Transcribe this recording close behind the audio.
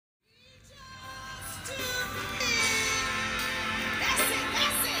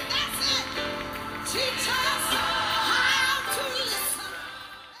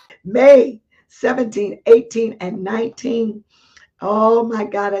May 17, 18, and 19. Oh my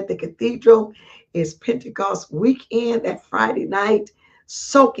God, at the cathedral is Pentecost weekend, that Friday night.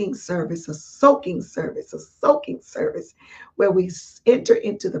 Soaking service, a soaking service, a soaking service where we enter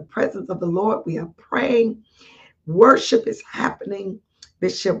into the presence of the Lord. We are praying. Worship is happening.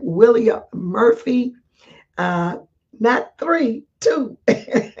 Bishop William Murphy, uh, not three, two,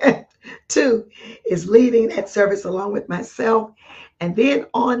 two is leading that service along with myself. And then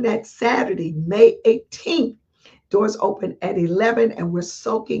on that Saturday, May 18th, doors open at 11 and we're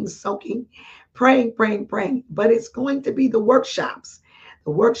soaking, praying, praying, praying. But it's going to be the workshops. The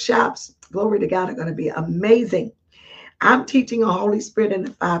workshops, glory to God, are going to be amazing. I'm teaching on Holy Spirit in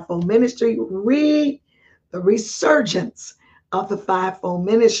the fivefold ministry. Read the resurgence of the fivefold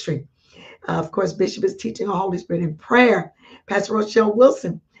ministry. Of course, Bishop is teaching on Holy Spirit in prayer. Pastor Rochelle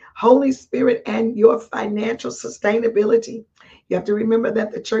Wilson, Holy Spirit and your financial sustainability. You have to remember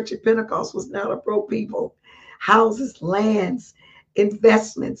that the Church of Pentecost was not a broke people. Houses, lands,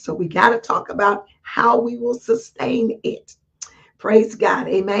 investments. So we got to talk about how we will sustain it. Praise God.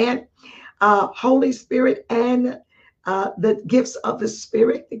 Amen. Holy Spirit and the gifts of the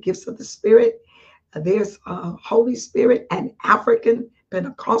Spirit, the gifts of the Spirit. There's Holy Spirit and African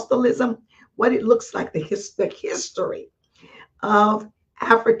Pentecostalism, what it looks like, the history of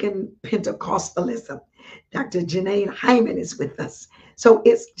African Pentecostalism. Dr. Janine Hyman is with us. So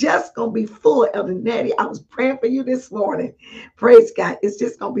it's just going to be full, Elder Natty. I was praying for you this morning. Praise God. It's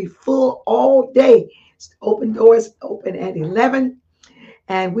just going to be full all day. Open doors open at 11.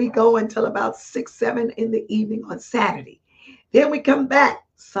 And we go until about 6, 7 in the evening on Saturday. Then we come back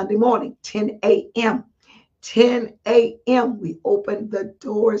Sunday morning, 10 a.m. 10 a.m. We open the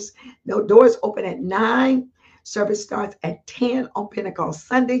doors. No, doors open at 9. Service starts at 10 on Pentecost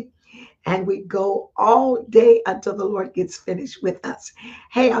Sunday. And we go all day until the Lord gets finished with us.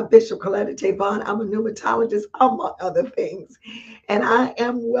 Hey, I'm Bishop Corletta Vaughn. I'm a pneumatologist, among other things. And I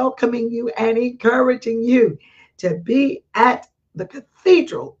am welcoming you and encouraging you to be at the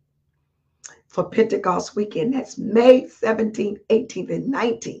cathedral for Pentecost weekend. That's May 17th, 18th, and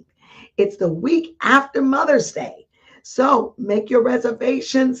 19th. It's the week after Mother's Day. So make your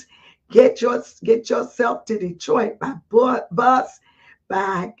reservations. Get yourself to Detroit by bus,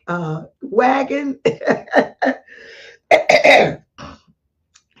 by wagon.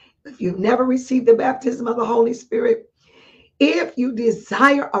 If you've never received the baptism of the Holy Spirit, if you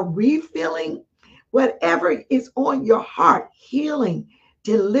desire a refilling, whatever is on your heart, healing,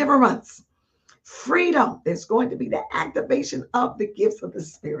 deliverance, freedom, there's going to be the activation of the gifts of the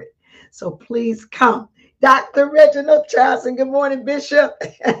Spirit. So please come. Dr. Reginald Charleston, good morning, Bishop.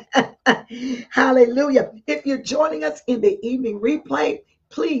 Hallelujah. If you're joining us in the evening replay,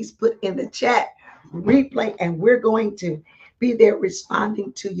 please put in the chat replay, and we're going to be there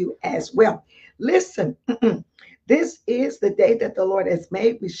responding to you as well. Listen, this is the day that the Lord has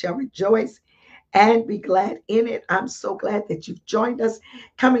made. We shall rejoice and be glad in it. I'm so glad that you've joined us.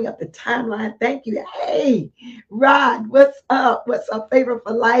 Coming up the timeline, thank you. Hey, Rod, what's up? What's up, Favor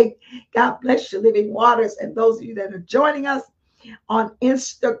for Life? God bless you, Living Waters, and those of you that are joining us on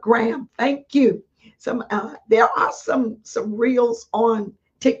Instagram, thank you. There are some reels on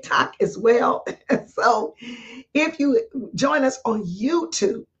TikTok as well. So if you join us on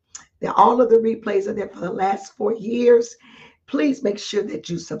YouTube, all of the replays are there for the last 4 years. Please make sure that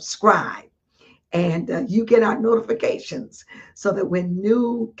you subscribe and you get our notifications so that when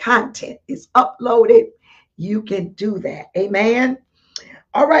new content is uploaded, you can do that. Amen.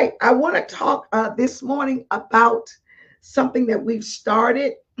 All right. I want to talk this morning about something that we've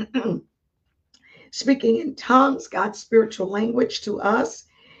started. Speaking in tongues, God's spiritual language to us,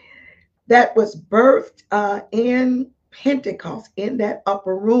 that was birthed in Pentecost, in that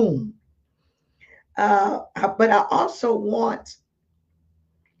upper room. But I also want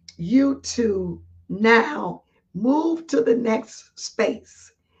you to now move to the next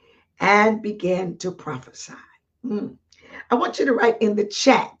space and begin to prophesy. I want you to write in the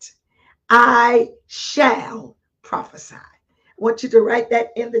chat, I shall prophesy. I want you to write that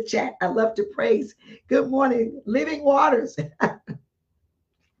in the chat. I love to praise. Good morning, Living Waters.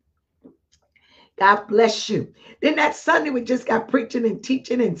 God bless you. Then that Sunday, we just got preaching and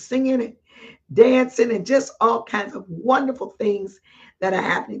teaching and singing and dancing and just all kinds of wonderful things that are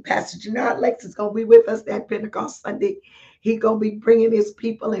happening. Pastor Gennard Lex is going to be with us that Pentecost Sunday. He's going to be bringing his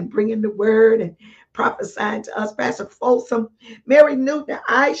people and bringing the word and prophesying to us. Pastor Folsom, Mary Newton,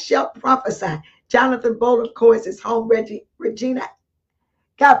 I shall prophesy. Jonathan Bowl, of course, is home. Regina,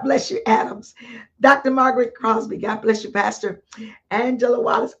 God bless you, Adams. Dr. Margaret Crosby, God bless you, Pastor. Angela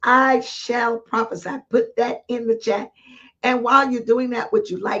Wallace, I shall prophesy. Put that in the chat. And while you're doing that, would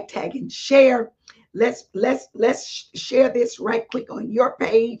you like, tag, and share? Let's share this right quick on your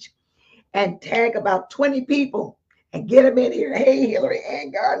page and tag about 20 people and get them in here. Hey, Hillary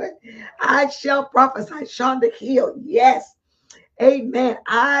Ann Gardner, I shall prophesy. Shonda Hill, yes. Amen.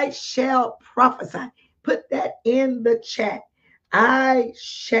 I shall prophesy. Put that in the chat. I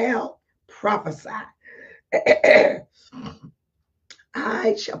shall prophesy.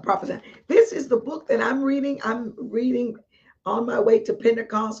 I shall prophesy. This is the book that I'm reading. I'm reading on my way to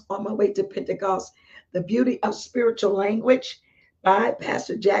Pentecost, The Beauty of Spiritual Language by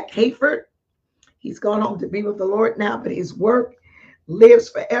Pastor Jack Hayford. He's gone home to be with the Lord now, but his work lives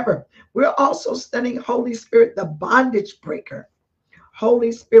forever. We're also studying Holy Spirit, the bondage breaker.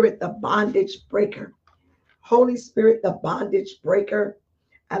 Holy Spirit, the bondage breaker. Holy Spirit, the bondage breaker.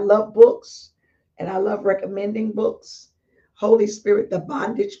 I love books and I love recommending books. Holy Spirit, the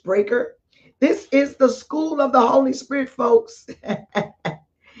bondage breaker. This is the school of the Holy Spirit, folks.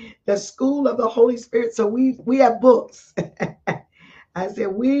 The school of the Holy Spirit. So we have books. I said,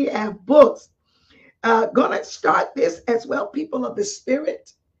 we have books. Gonna start this as well, people of the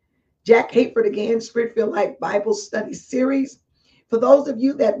Spirit. Jack Hayford again, Spirit-Filled Life Bible Study Series. For those of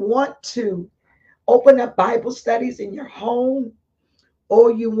you that want to open up Bible studies in your home,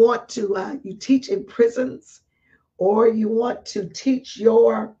 or you want to, you teach in prisons, or you want to teach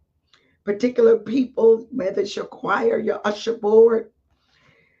your particular people, whether it's your choir, your usher board.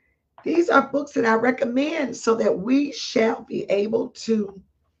 These are books that I recommend so that we shall be able to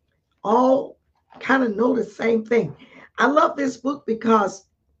all kind of know the same thing. I love this book because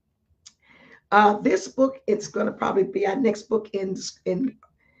this book, it's going to probably be our next book in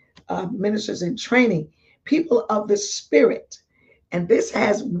Ministers in Training, People of the Spirit. And it's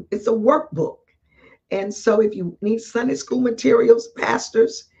a workbook. And so if you need Sunday school materials,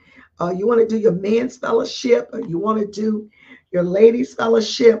 pastors, you want to do your men's fellowship, or you want to do your ladies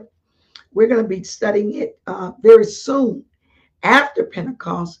fellowship, we're going to be studying it very soon after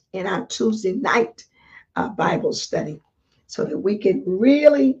Pentecost in our Tuesday night Bible study, so that we can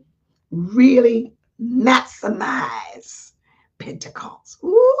really, really maximize Pentecost.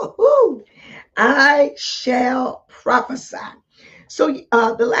 Ooh, I shall prophesy. So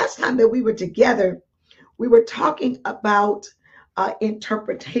the last time that we were together, we were talking about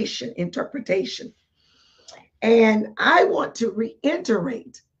interpretation. And I want to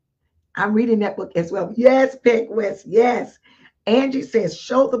reiterate, I'm reading that book as well. Yes, Peg West, yes. Angie says,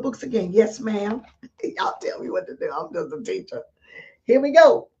 show the books again. Yes, ma'am. Y'all tell me what to do. I'm just a teacher. Here we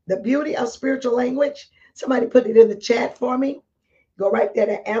go. The Beauty of Spiritual Language. Somebody put it in the chat for me. Go right there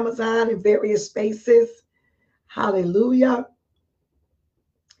to Amazon in various spaces. Hallelujah.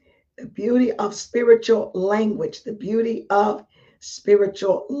 The Beauty of Spiritual Language. The Beauty of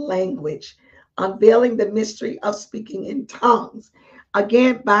Spiritual Language. Unveiling the Mystery of Speaking in Tongues.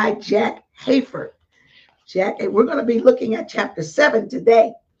 Again, by Jack Hayford. We're going to be looking at chapter 7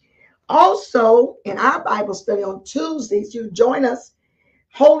 today. Also, in our Bible study on Tuesdays, you join us,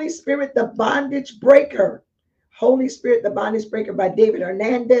 Holy Spirit, the Bondage Breaker. Holy Spirit, the Bondage Breaker by David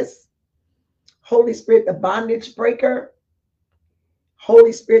Hernandez. Holy Spirit, the Bondage Breaker.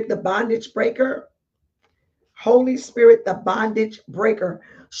 Holy Spirit, the Bondage Breaker. Holy Spirit, the Bondage Breaker.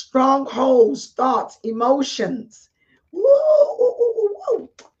 Strongholds, thoughts, emotions. Woo, woo, woo, woo.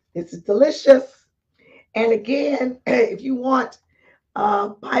 This is delicious. And again, if you want a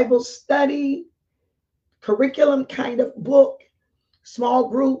Bible study, curriculum kind of book, small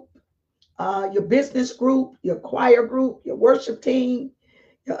group, your business group, your choir group, your worship team,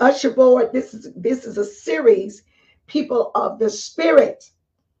 your usher board, this is a series, People of the Spirit.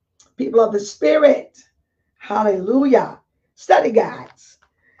 People of the Spirit. Hallelujah. Study guides.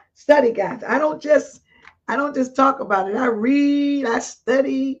 I don't just talk about it. I read, I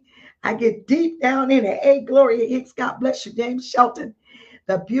study, I get deep down in it. Hey, Gloria Hicks, God bless you. James Shelton,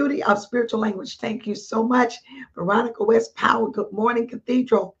 The Beauty of Spiritual Language. Thank you so much. Veronica West Powell, good morning,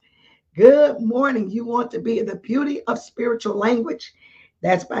 Cathedral. Good morning. You want to be in The Beauty of Spiritual Language.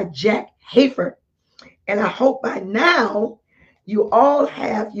 That's by Jack Hayford. And I hope by now you all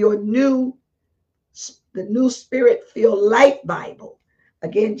have your the new Spirit-Filled Life Bible.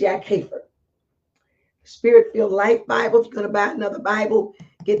 Again, Jack Hayford. Spirit-Filled Life Bible. If you're going to buy another Bible,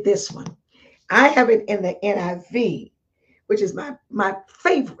 get this one. I have it in the NIV, which is my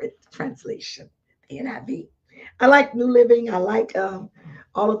favorite translation, the NIV. I like New Living. I like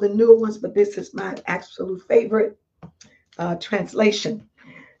all of the newer ones, but this is my absolute favorite translation.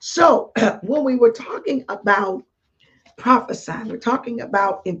 So when we were talking about prophesying, we're talking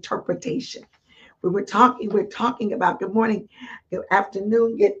about interpretation. we're talking about good morning, good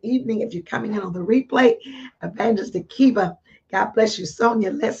afternoon, good evening. If you're coming in on the replay, Evangelist Akiva, God bless you.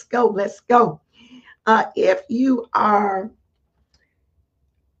 Sonia, let's go. Let's go. If you are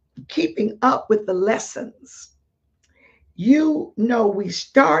keeping up with the lessons, you know we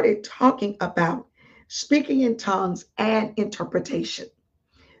started talking about speaking in tongues and interpretation.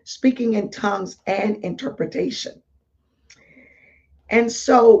 Speaking in tongues and interpretation. And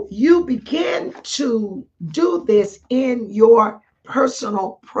so you begin to do this in your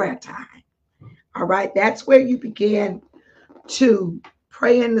personal prayer time. All right. That's where you begin to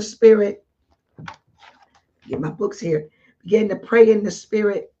pray in the spirit. Get my books here. Begin to pray in the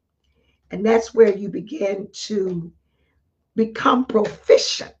spirit. And that's where you begin to become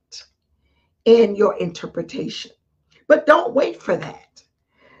proficient in your interpretation. But don't wait for that.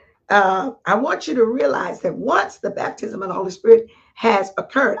 I want you to realize that once the baptism of the Holy Spirit has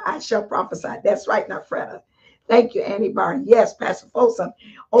occurred, I shall prophesy. That's right, now, Freda. Thank you, Annie Barr. Yes, Pastor Folsom.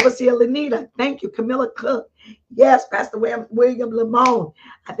 Overseer Lenita. Thank you, Camilla Cook. Yes, Pastor William Lamone.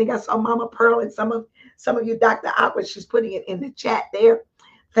 I think I saw Mama Pearl and some of you, Dr. Aqua. She's putting it in the chat there.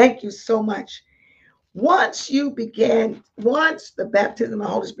 Thank you so much. Once the baptism of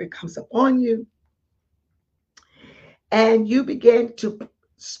the Holy Spirit comes upon you, and you begin to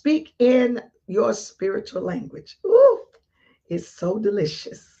speak in your spiritual language. Ooh, it's so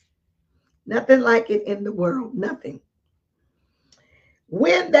delicious. Nothing like it in the world, nothing.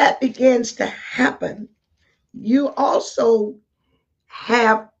 When that begins to happen, you also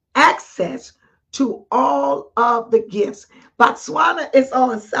have access to all of the gifts. Botswana is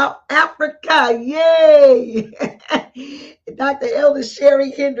on, South Africa. Yay! Dr. Elder Sherry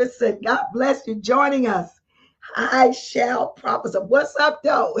Henderson, God bless you joining us. I shall prophesy. What's up,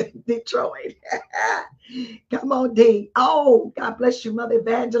 though, Detroit? Come on, D. Oh, God bless you, Mother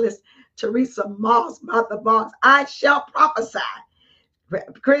Evangelist Teresa Moss, Martha Vaughn. I shall prophesy.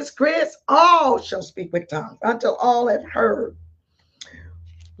 Chris, all shall speak with tongues until all have heard.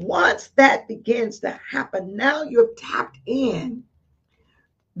 Once that begins to happen, now you've tapped in.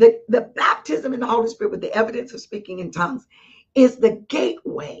 The baptism in the Holy Spirit with the evidence of speaking in tongues is the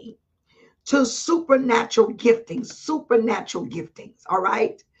gateway to supernatural giftings, all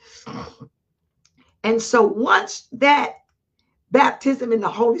right? And so once that baptism in the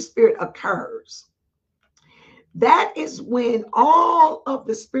Holy Spirit occurs, that is when all of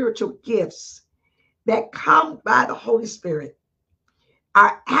the spiritual gifts that come by the Holy Spirit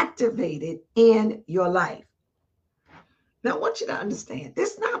are activated in your life. Now, I want you to understand,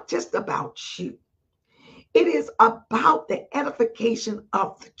 this is not just about you. It is about the edification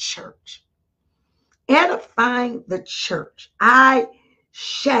of the church. Edifying the church. I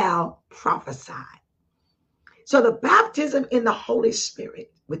shall prophesy. So the baptism in the Holy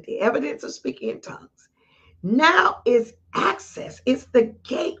Spirit with the evidence of speaking in tongues now is access. It's the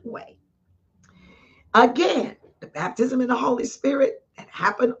gateway. Again, the baptism in the Holy Spirit that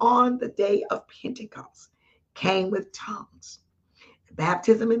happened on the day of Pentecost came with tongues. The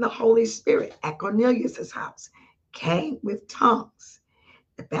baptism in the Holy Spirit at Cornelius' house came with tongues.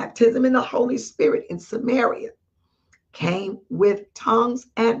 The baptism in the Holy Spirit in Samaria came with tongues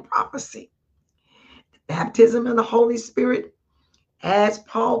and prophecy. The baptism in the Holy Spirit as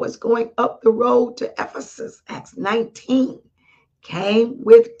Paul was going up the road to Ephesus, Acts 19, came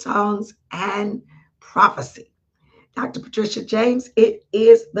with tongues and prophecy. Dr. Patricia James, it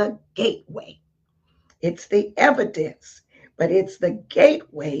is the gateway. It's the evidence, but it's the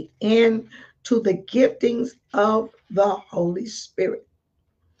gateway into the giftings of the Holy Spirit.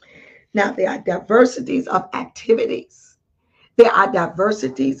 Now, there are diversities of activities. There are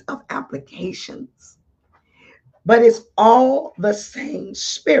diversities of applications, but it's all the same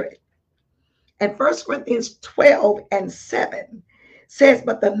Spirit. And 1 Corinthians 12:7 says,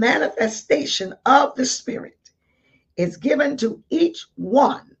 but the manifestation of the Spirit is given to each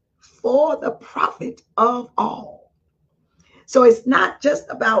one for the profit of all. So it's not just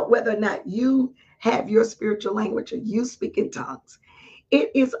about whether or not you have your spiritual language or you speak in tongues. It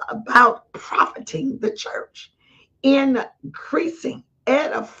is about profiting the church, increasing,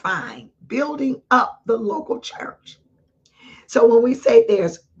 edifying, building up the local church. So when we say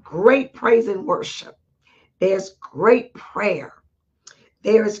there's great praise and worship, there's great prayer,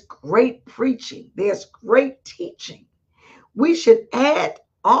 there's great preaching, there's great teaching, we should add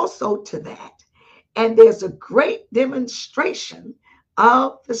also to that, and there's a great demonstration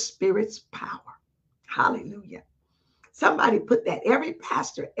of the Spirit's power. Hallelujah. Somebody put that. Every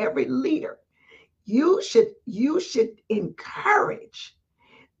pastor, every leader, you should encourage,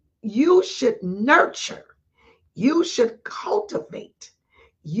 you should nurture, you should cultivate,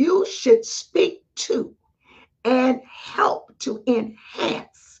 you should speak to and help to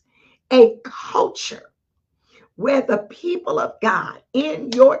enhance a culture where the people of God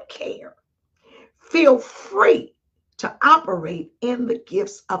in your care feel free to operate in the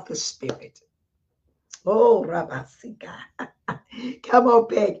gifts of the Spirit. Oh, Rabasika. Come on,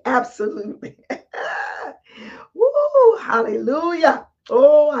 Peg. Absolutely. Woo, hallelujah.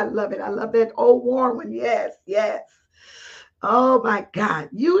 Oh, I love it. I love that old warm one. Yes, yes. Oh, my God.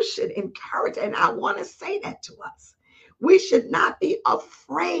 You should encourage, and I want to say that to us. We should not be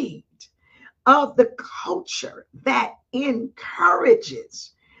afraid of the culture that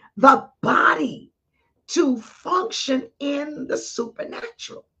encourages the body to function in the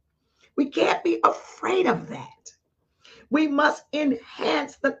supernatural. We can't be afraid of that. We must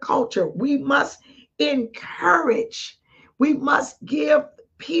enhance the culture. We must encourage. We must give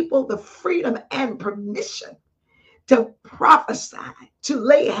people the freedom and permission to prophesy, to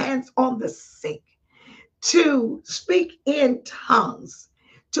lay hands on the sick, to speak in tongues,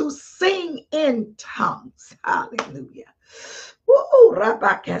 to sing in tongues. Hallelujah. Woo,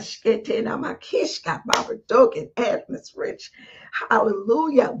 Rabakashketena Makishka, Barbara Dogan, Agnes Rich.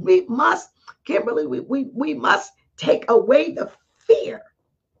 Hallelujah. We must, Kimberly, we must take away the fear.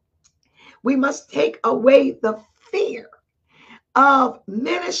 We must take away the fear of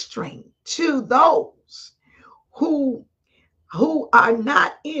ministering to those who are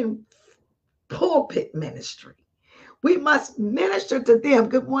not in pulpit ministry. We must minister to them.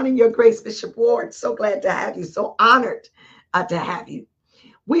 Good morning, Your Grace, Bishop Ward. So glad to have you. So honored to have you.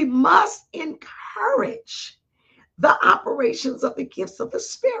 We must encourage the operations of the gifts of the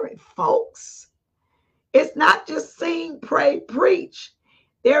Spirit, folks. It's not just sing, pray, preach.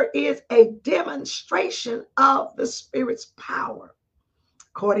 There is a demonstration of the Spirit's power,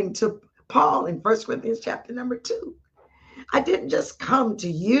 according to Paul in 1 Corinthians chapter number 2. I didn't just come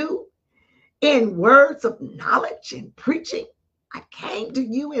to you in words of knowledge and preaching. I came to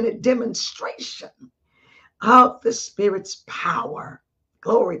you in a demonstration of the Spirit's power.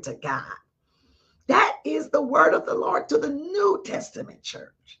 Glory to God. That is the word of the Lord to the New Testament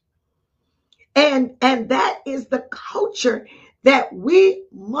church. And that is the culture that we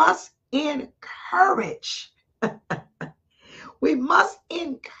must encourage. We must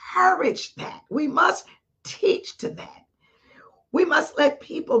encourage that. We must teach to that. We must let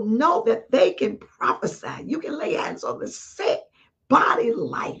people know that they can prophesy. You can lay hands on the sick, body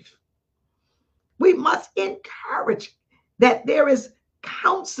life. We must encourage that there is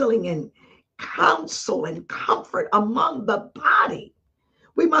counseling and counsel and comfort among the body.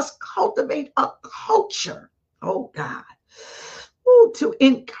 We must cultivate a culture, oh God, to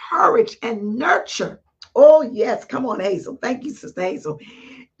encourage and nurture. Oh, yes. Come on, Hazel. Thank you, Sister Hazel.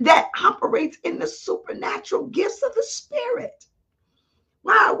 That operates in the supernatural gifts of the Spirit.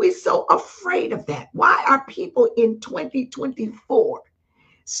 Why are we so afraid of that? Why are people in 2024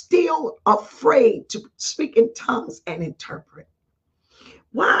 still afraid to speak in tongues and interpret?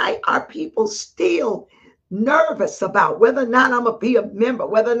 Why are people still nervous about whether or not I'm going to be a member,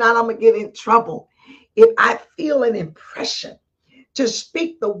 whether or not I'm going to get in trouble if I feel an impression to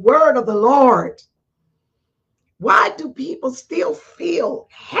speak the word of the Lord? Why do people still feel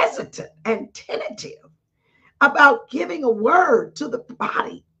hesitant and tentative about giving a word to the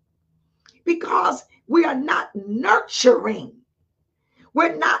body? Because we are not nurturing.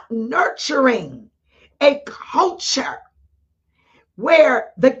 We're not nurturing a culture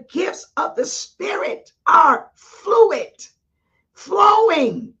where the gifts of the Spirit are fluid,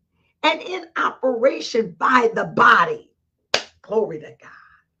 flowing, and in operation by the body. Glory to God.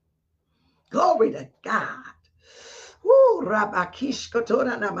 Glory to God.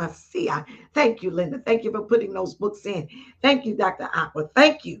 Thank you, Linda. Thank you for putting those books in. Thank you, Dr. Aqua.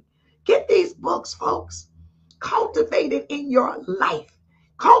 Thank you. Get these books, folks. Cultivate it in your life.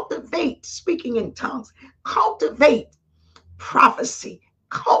 Cultivate speaking in tongues. Cultivate prophecy.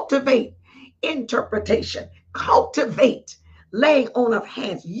 Cultivate interpretation. Cultivate laying on of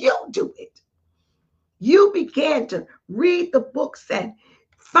hands. You do it. You began to read the books and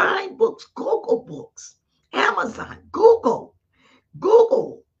find books, Google books, Amazon, Google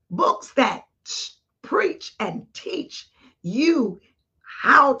books that preach and teach you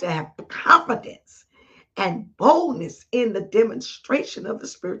how to have confidence and boldness in the demonstration of the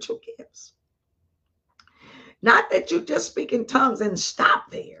spiritual gifts. Not that you just speak in tongues and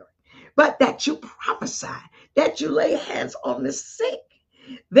stop there, but that you prophesy, that you lay hands on the sick,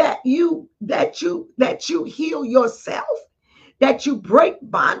 that you heal yourself, that you break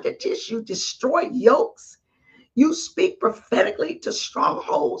bondages, you destroy yokes, you speak prophetically to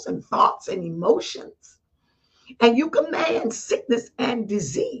strongholds and thoughts and emotions, and you command sickness and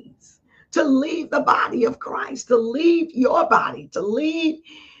disease to leave the body of Christ, to leave your body, to leave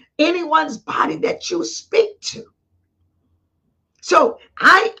anyone's body that you speak to. So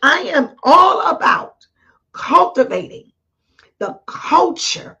I am all about cultivating the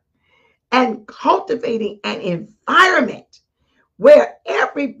culture and cultivating an environment where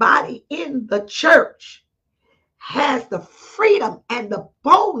everybody in the church has the freedom and the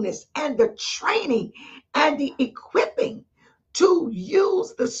boldness and the training and the equipping to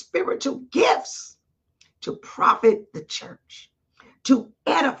use the spiritual gifts to profit the church, to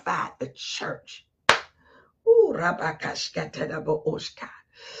edify the church. Ooh,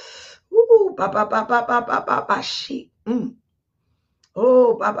 ooh, ba ba ba ba ba ba ba ba she.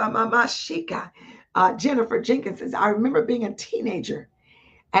 Oh, ba ba ma ma shika. Jennifer Jenkins says, I remember being a teenager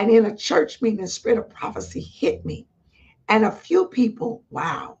and in a church meeting, the spirit of prophecy hit me. And a few people,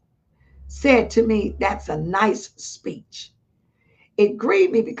 wow, said to me, that's a nice speech. It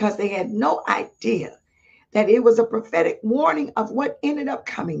grieved me because they had no idea that it was a prophetic warning of what ended up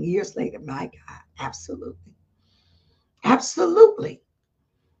coming years later. My God, absolutely. Absolutely.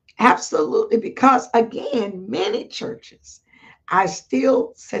 Absolutely. Because again, many churches are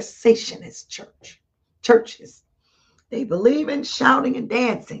still cessationist churches. They believe in shouting and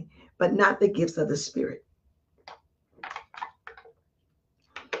dancing, but not the gifts of the Spirit.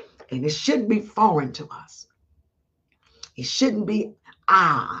 And it shouldn't be foreign to us. It shouldn't be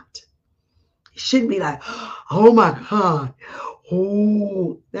odd. It shouldn't be like, oh my God.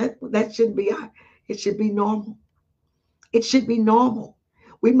 Oh, that shouldn't be odd. It should be normal. It should be normal.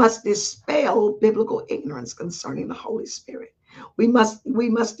 We must dispel biblical ignorance concerning the Holy Spirit. We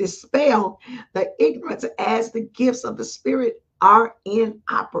must dispel the ignorance as the gifts of the Spirit are in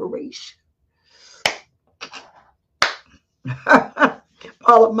operation.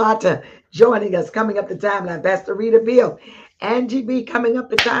 Paula Mata joining us, coming up the timeline. Pastor Rita Bill, Angie B coming up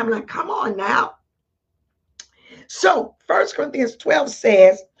the timeline. Come on now. So 1 Corinthians 12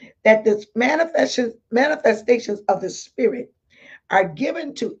 says that the manifestations of the Spirit are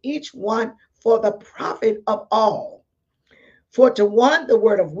given to each one for the profit of all. For to one, the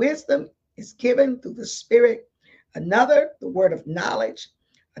word of wisdom is given through the Spirit, another, the word of knowledge,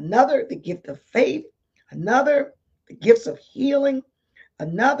 another, the gift of faith, another, the gifts of healing,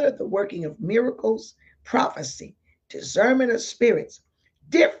 another, the working of miracles, prophecy, discernment of spirits,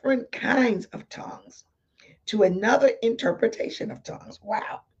 different kinds of tongues, to another, interpretation of tongues.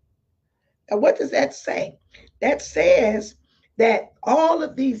 Wow. Now, what does that say? That says that all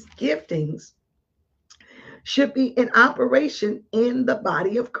of these giftings should be in operation in the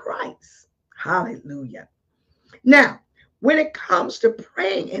body of Christ. Hallelujah. Now, when it comes to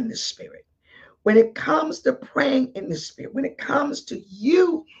praying in the Spirit, when it comes to praying in the Spirit, when it comes to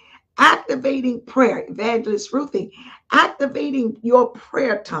you activating prayer, Evangelist Ruthie, activating your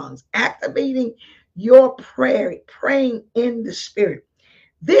prayer tongues, activating your prayer, praying in the Spirit,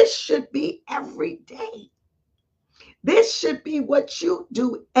 this should be every day. This should be what you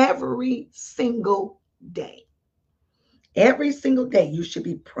do every single day. Every single day, you should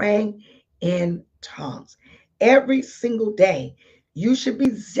be praying in tongues. Every single day, you should be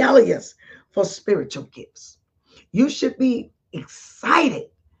zealous for spiritual gifts. You should be excited.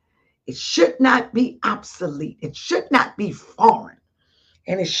 It should not be obsolete. It should not be foreign.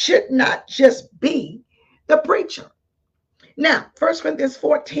 And it should not just be the preacher. Now, 1 Corinthians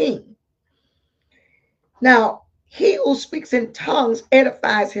 14. Now, he who speaks in tongues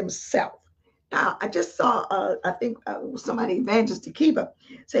edifies himself. Now, I just saw, I think somebody, Evangelist Akiba,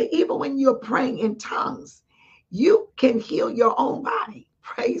 say, even when you're praying in tongues, you can heal your own body.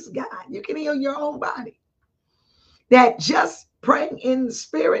 Praise God. You can heal your own body. That just praying in the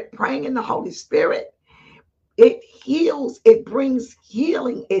Spirit, praying in the Holy Spirit, it heals, it brings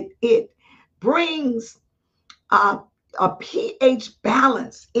healing, it brings a pH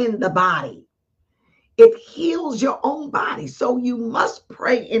balance in the body. It heals your own body. So you must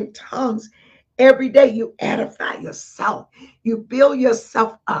pray in tongues every day. You edify yourself. You build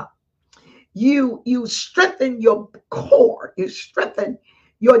yourself up. You strengthen your core. You strengthen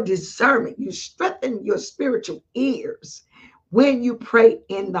your discernment. You strengthen your spiritual ears when you pray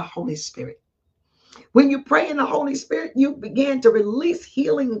in the Holy Spirit. When you pray in the Holy Spirit, you begin to release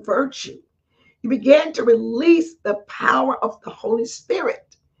healing virtue. You begin to release the power of the Holy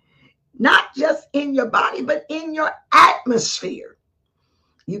Spirit, not just in your body, but in your atmosphere.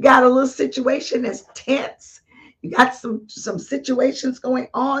 You got a little situation that's tense. You got some situations going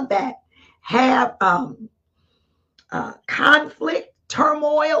on that have conflict,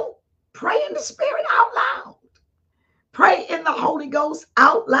 turmoil. Pray in the Spirit out loud. Pray in the Holy Ghost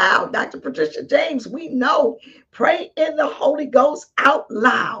out loud. Dr. Patricia James, we know, pray in the Holy Ghost out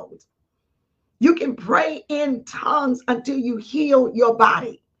loud. You can pray in tongues until you heal your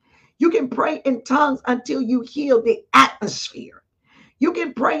body. You can pray in tongues until you heal the atmosphere. You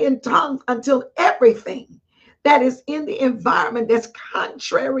can pray in tongues until everything that is in the environment that's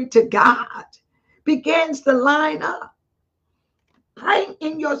contrary to God begins to line up. Praying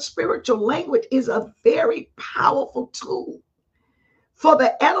in your spiritual language is a very powerful tool for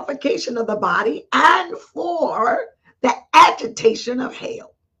the edification of the body and for the agitation of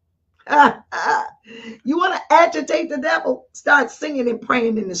hell. You want to agitate the devil? Start singing and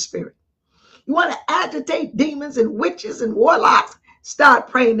praying in the spirit. You want to agitate demons and witches and warlocks? Start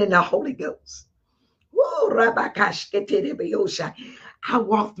praying in the Holy Ghost. I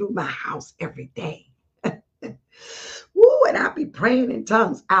walk through my house every day. And I be praying in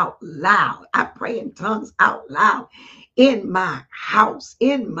tongues out loud. I pray in tongues out loud in my house,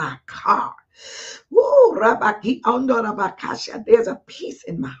 in my car. There's a peace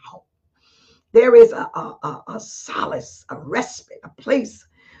in my home. There is a solace, a respite, a place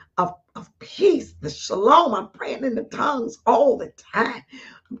of peace, the shalom. I'm praying in the tongues all the time.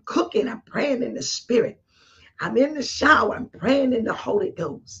 I'm cooking, I'm praying in the spirit. I'm in the shower, I'm praying in the Holy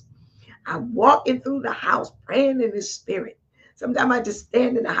Ghost. I'm walking through the house, praying in the spirit. Sometimes I just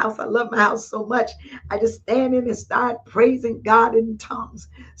stand in the house. I love my house so much. I just stand in and start praising God in tongues.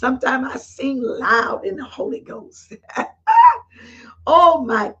 Sometimes I sing loud in the Holy Ghost. Oh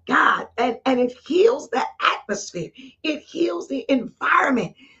my God. And it heals the atmosphere. It heals the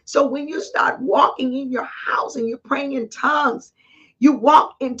environment. So when you start walking in your house and you're praying in tongues, you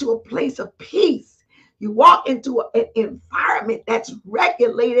walk into a place of peace. You walk into an environment that's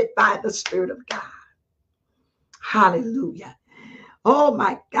regulated by the Spirit of God. Hallelujah. Oh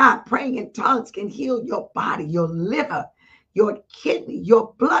my God, praying in tongues can heal your body, your liver, your kidney,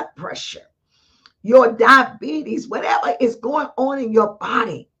 your blood pressure, your diabetes, whatever is going on in your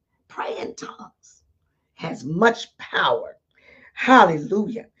body. Pray in tongues has much power.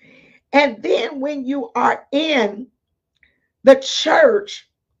 Hallelujah. And then when you are in the church,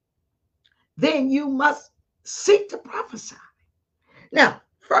 then you must seek to prophesy. Now,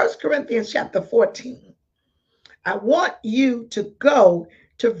 1 Corinthians chapter 14. I want you to go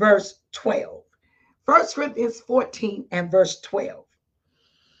to verse 12. 1 Corinthians 14 and verse 12.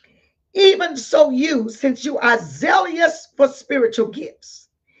 Even so you, since you are zealous for spiritual gifts,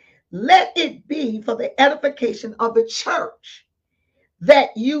 let it be for the edification of the church that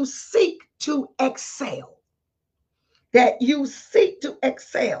you seek to excel. That you seek to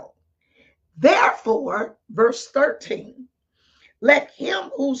excel. Therefore, verse 13, let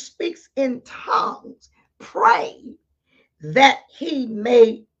him who speaks in tongues pray that he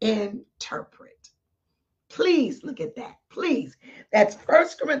may interpret. Please look at that. Please. That's 1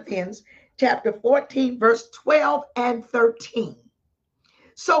 Corinthians chapter 14, verse 12 and 13.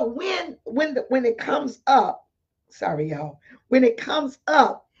 So when it comes up, sorry, y'all, when it comes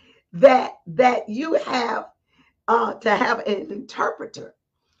up that you have to have an interpreter,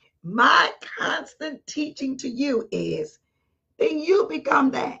 my constant teaching to you is, then you become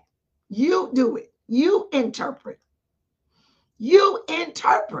that. You do it. You interpret. You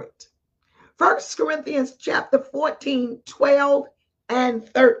interpret. 1 Corinthians chapter 14, 12 and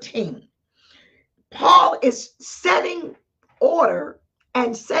 13. Paul is setting order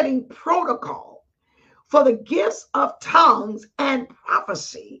and setting protocol for the gifts of tongues and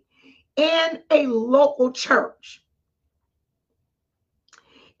prophecy in a local church.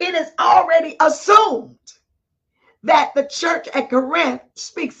 It is already assumed that the church at Corinth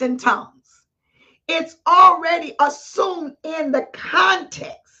speaks in tongues. It's already assumed in the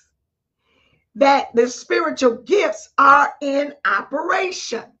context that the spiritual gifts are in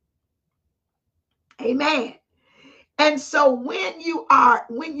operation. Amen. And so when you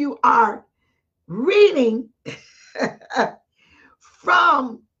are reading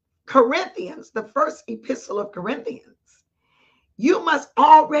from Corinthians, the first epistle of Corinthians, you must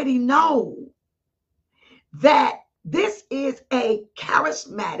already know that this is a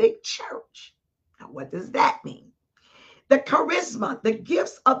charismatic church. Now, what does that mean? The charisma, the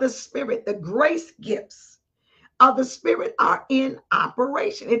gifts of the Spirit, the grace gifts of the Spirit are in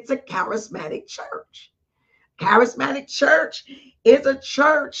operation. It's a charismatic church. Charismatic church is a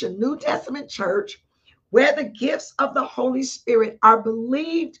church, a New Testament church, where the gifts of the Holy Spirit are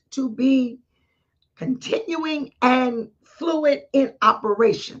believed to be continuing and fluid in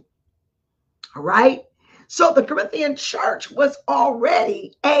operation. All right. So the Corinthian church was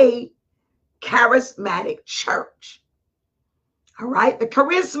already a charismatic church. All right. The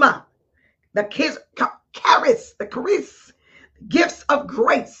charisma, the gifts of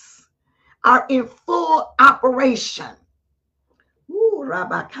grace are in full operation. Ooh,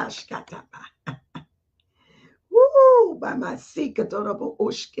 Ooh, by my seat.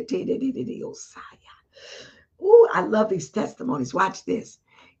 Ooh, I love these testimonies. Watch this.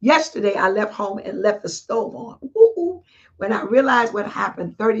 Yesterday, I left home and left the stove on. Ooh, ooh. When I realized what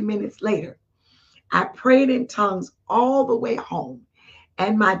happened 30 minutes later, I prayed in tongues all the way home.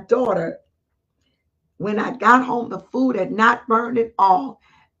 And my daughter, when I got home, the food had not burned at all,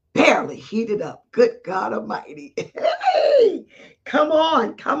 barely heated up. Good God Almighty. Hey, come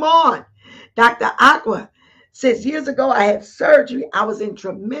on, come on. Dr. Aqua says years ago I had surgery. I was in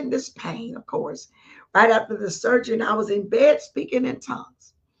tremendous pain, of course. Right after the surgery, I was in bed speaking in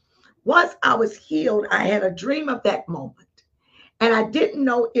tongues. Once I was healed, I had a dream of that moment. And I didn't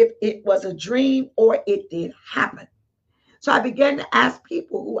know if it was a dream or it did happen. So I began to ask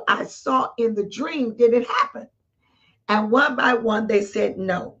people who I saw in the dream, did it happen? And one by one, they said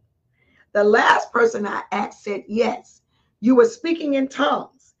no. The last person I asked said, yes, you were speaking in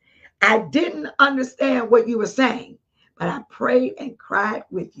tongues. I didn't understand what you were saying, but I prayed and cried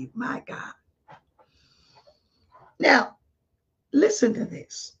with you, my God. Now, listen to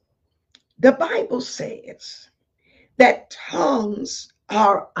this. The Bible says that tongues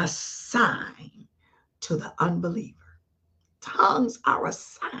are a sign to the unbeliever. Tongues are a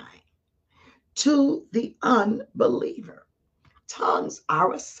sign to the unbeliever. Tongues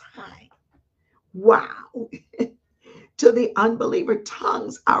are a sign. Wow. To the unbeliever,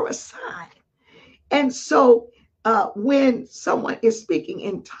 tongues are a sign. And so when someone is speaking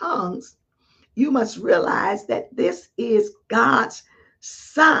in tongues, you must realize that this is God's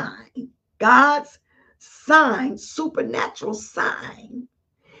sign, supernatural sign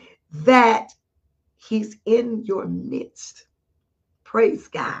that he's in your midst. Praise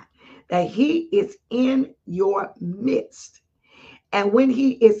God, that he is in your midst. And when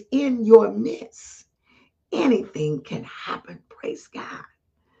he is in your midst, anything can happen. Praise God.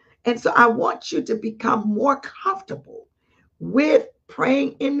 And so I want you to become more comfortable with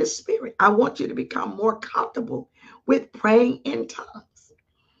praying in the spirit. I want you to become more comfortable with praying in tongues.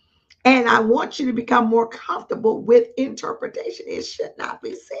 And I want you to become more comfortable with interpretation. It should not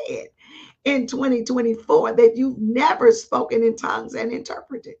be said in 2024 that you've never spoken in tongues and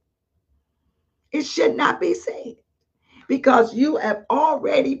interpreted. It should not be said because you have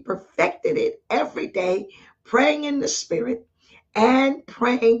already perfected it every day, praying in the spirit and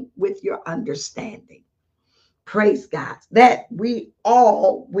praying with your understanding. Praise God, that we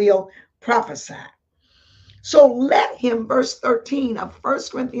all will prophesy. So let him, verse 13 of 1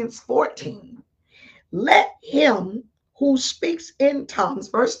 Corinthians 14, let him who speaks in tongues,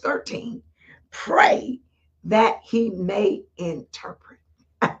 verse 13, pray that he may interpret.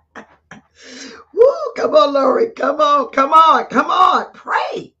 Woo, come on, Lori. Come on.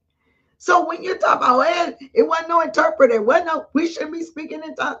 Pray. So when you're talking about it wasn't no interpreter, we shouldn't be speaking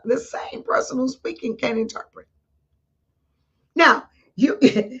in tongues. The same person who's speaking can interpret. Now,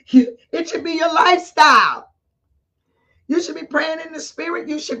 it should be your lifestyle. You should be praying in the spirit.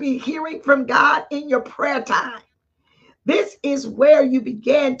 You should be hearing from God in your prayer time. This is where you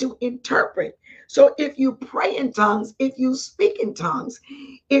begin to interpret. So if you pray in tongues, if you speak in tongues,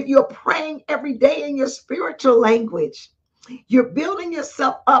 if you're praying every day in your spiritual language, you're building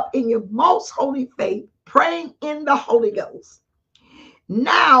yourself up in your most holy faith, praying in the Holy Ghost.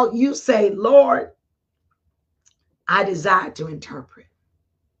 Now you say, Lord, I desire to interpret.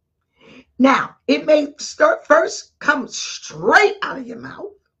 Now, it may first come straight out of your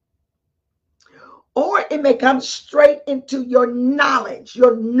mouth, or it may come straight into your knowledge,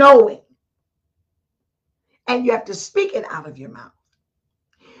 your knowing. And you have to speak it out of your mouth.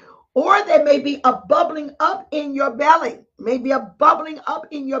 Or there may be a bubbling up in your belly, maybe a bubbling up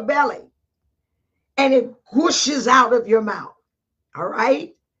in your belly, and it whooshes out of your mouth. All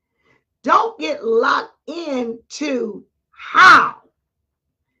right? Don't get locked into how.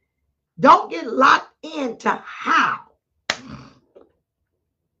 Don't get locked into how.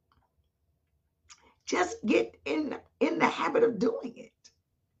 Just get in the habit of doing it.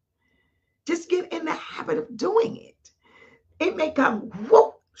 Just get in the habit of doing it. It may come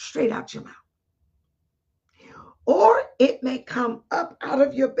whoop, straight out your mouth. Or it may come up out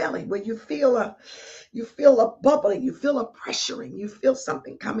of your belly where you feel a bubbling, you feel a pressuring, you feel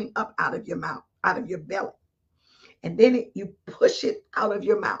something coming up out of your mouth, out of your belly. And then you push it out of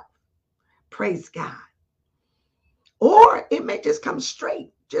your mouth. Praise God. Or it may just come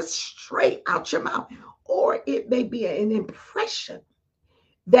straight out your mouth. Or it may be an impression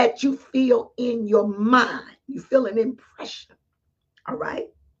that you feel in your mind. You feel an impression. All right.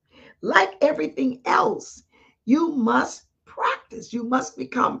 Like everything else, you must practice. You must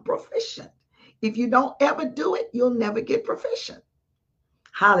become proficient. If you don't ever do it, you'll never get proficient.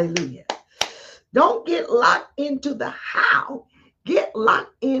 Hallelujah. Don't get locked into the how. Get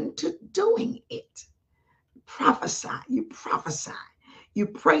locked into doing it. Prophesy. You prophesy. You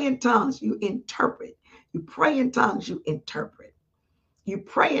pray in tongues. You interpret. You pray in tongues. You interpret. You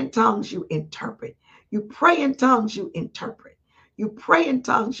pray in tongues. You interpret. You pray in tongues. You interpret. You pray in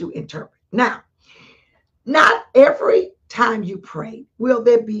tongues. You interpret. Now, not every time you pray will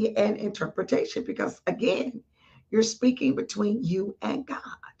there be an interpretation because, again, you're speaking between you and God.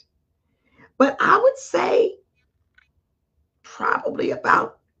 But I would say probably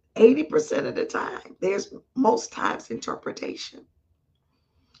about 80% of the time, there's most times interpretation.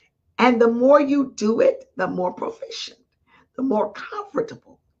 And the more you do it, the more proficient, the more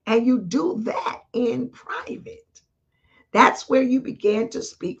comfortable. And you do that in private. That's where you begin to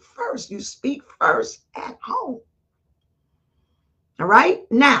speak first. You speak first at home. All right?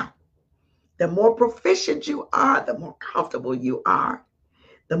 Now, the more proficient you are, the more comfortable you are,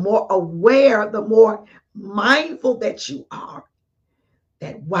 the more aware, the more mindful that you are,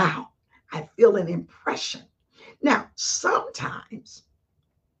 that, wow, I feel an impression. Now, sometimes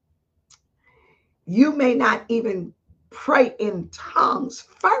you may not even pray in tongues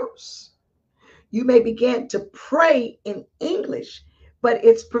first. You may begin to pray in English, but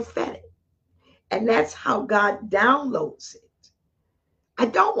it's prophetic. And that's how God downloads it. I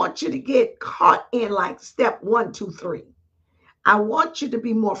don't want you to get caught in like step 1, 2, 3. I want you to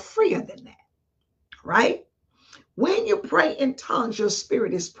be more freer than that, right? When you pray in tongues, your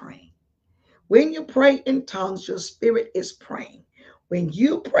spirit is praying. When you pray in tongues, your spirit is praying. When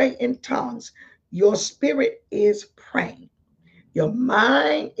you pray in tongues, your spirit is praying. Your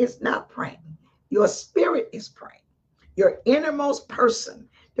mind is not praying. Your spirit is praying. Your innermost person,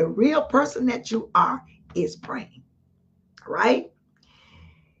 the real person that you are, is praying, right?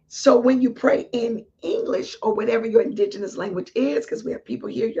 So when you pray in English or whatever your indigenous language is, because we have people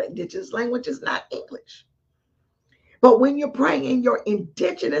here, your indigenous language is not English. But when you're praying in your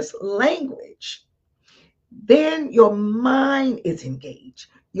indigenous language, then your mind is engaged.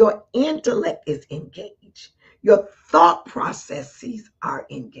 Your intellect is engaged. Your thought processes are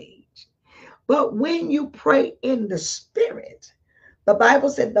engaged. But when you pray in the spirit, the Bible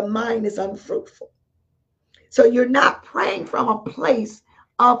said the mind is unfruitful. So you're not praying from a place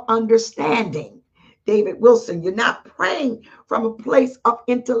of understanding. David Wilson, you're not praying from a place of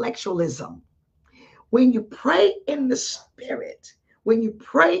intellectualism. When you pray in the spirit, when you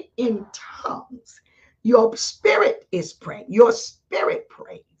pray in tongues, your spirit is praying. Your spirit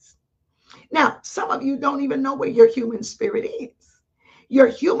prays. Now, some of you don't even know where your human spirit is. Your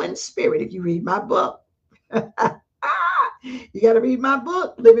human spirit, if you read my book, you got to read my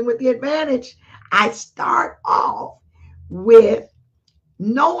book, Living with the Advantage. I start off with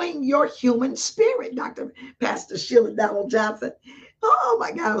knowing your human spirit, Dr. Pastor Sheila Donald Johnson. Oh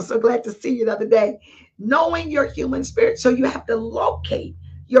my God, I was so glad to see you the other day. Knowing your human spirit. So you have to locate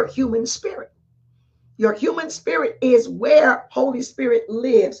your human spirit. Your human spirit is where Holy Spirit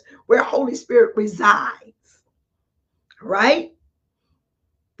lives, where Holy Spirit resides. Right?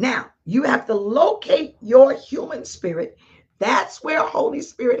 Now, you have to locate your human spirit. That's where Holy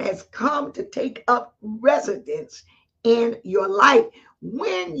Spirit has come to take up residence in your life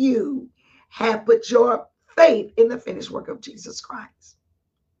when you have put your faith in the finished work of Jesus Christ.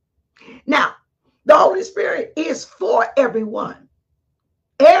 Now, the Holy Spirit is for everyone.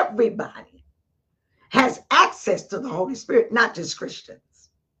 Everybody has access to the Holy Spirit, not just Christians.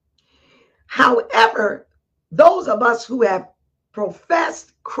 However, those of us who have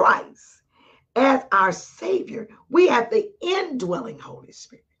professed Christ as our Savior, we have the indwelling Holy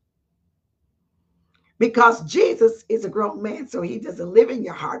Spirit. Because Jesus is a grown man, so he doesn't live in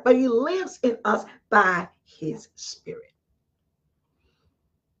your heart, but he lives in us by his Spirit.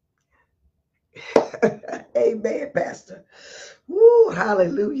 Amen, Pastor. Woo,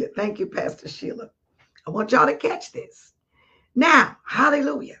 hallelujah. Thank you, Pastor Sheila. I want y'all to catch this. Now,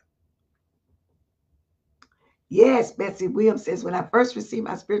 hallelujah. Yes, Betsy Williams says, when I first received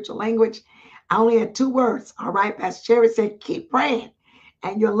my spiritual language, I only had 2 words. All right, Pastor Cherry said, keep praying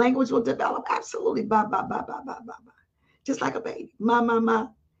and your language will develop. Absolutely. Ba, ba, ba, ba, ba, ba, ba. Just like a baby. Ma, ma, ma,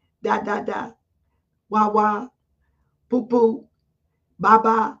 da, da, da, wah, wah, poo, poo, ba,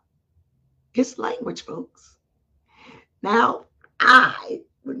 ba. It's language, folks. Now,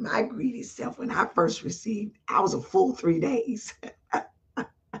 with my greedy self, when I first received, I was a full 3 days.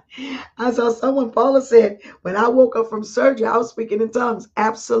 I saw someone, Paula said, when I woke up from surgery, I was speaking in tongues.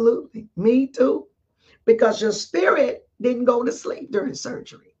 Absolutely. Me too. Because your spirit didn't go to sleep during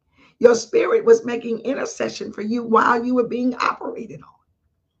surgery. Your spirit was making intercession for you while you were being operated on.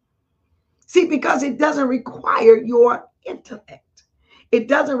 See, because it doesn't require your intellect. It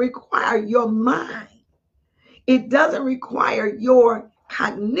doesn't require your mind. It doesn't require your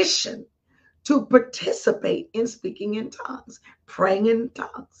cognition to participate in speaking in tongues, praying in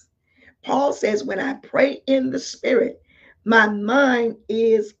tongues. Paul says, when I pray in the Spirit, my mind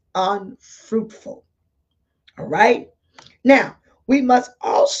is unfruitful. All right. Now, we must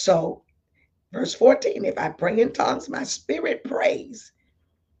also, verse 14, if I pray in tongues, my spirit prays.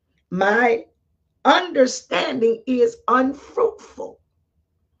 My understanding is unfruitful.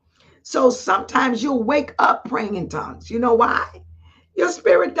 So sometimes you'll wake up praying in tongues. You know why? Your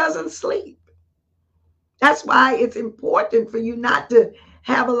spirit doesn't sleep. That's why it's important for you not to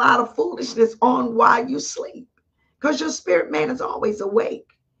have a lot of foolishness on while you sleep, because your spirit man is always awake.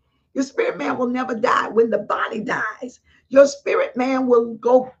 Your spirit man will never die. When the body dies, your spirit man will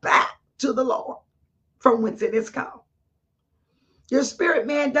go back to the Lord from whence it has come. Your spirit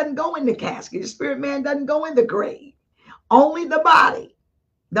man doesn't go in the casket. Your spirit man doesn't go in the grave. Only the body.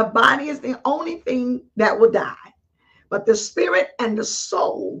 The body is the only thing that will die. But the spirit and the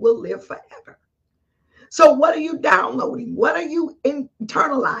soul will live forever. So what are you downloading? What are you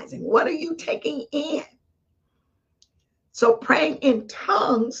internalizing? What are you taking in? So praying in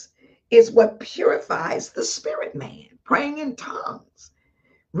tongues is what purifies the spirit man. Praying in tongues,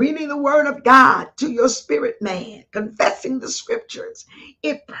 reading the word of God to your spirit man, confessing the scriptures,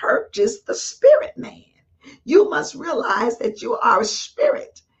 it purges the spirit man. You must realize that you are a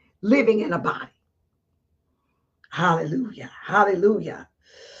spirit living in a body. Hallelujah. Hallelujah.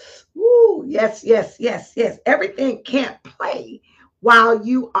 Woo, yes, yes, yes, yes. Everything can't play while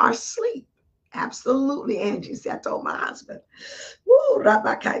you are asleep. Absolutely, Angie said, I told my husband. Woo,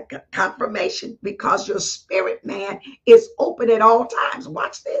 Rabbi, confirmation, because your spirit man is open at all times.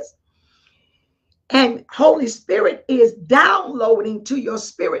 Watch this. And Holy Spirit is downloading to your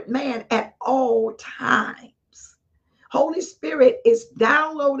spirit man at all times. Holy Spirit is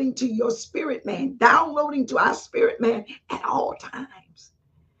downloading to your spirit man, downloading to our spirit man at all times.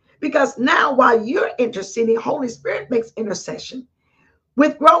 Because now while you're interceding, Holy Spirit makes intercession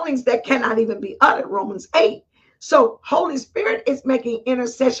with groanings that cannot even be uttered, Romans 8. So Holy Spirit is making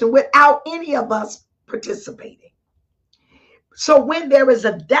intercession without any of us participating. So when there is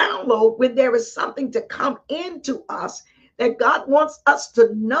a download, when there is something to come into us that God wants us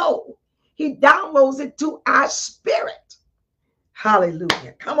to know, he downloads it to our spirit.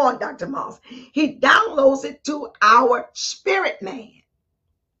 Hallelujah. Come on, Dr. Moss. He downloads it to our spirit man.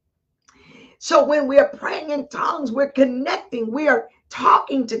 So when we're praying in tongues, we're connecting, we are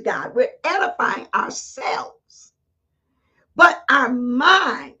talking to God, we're edifying ourselves. But our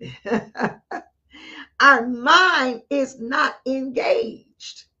mind, our mind is not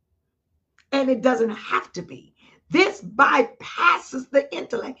engaged. And it doesn't have to be. This bypasses the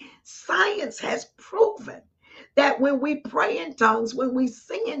intellect. Science has proven that when we pray in tongues, when we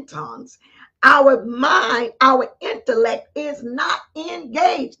sing in tongues, our mind, our intellect is not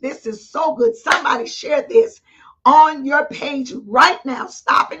engaged. This is so good. Somebody share this on your page right now.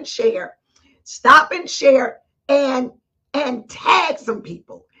 Stop and share. Stop and share and tag some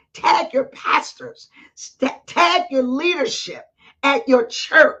people. Tag your pastors. Tag your leadership at your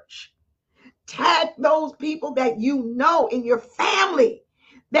church. Tag those people that you know in your family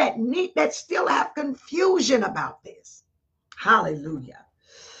that still have confusion about this. Hallelujah.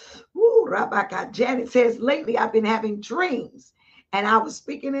 Ooh, Rabbi Janet says, lately I've been having dreams and I was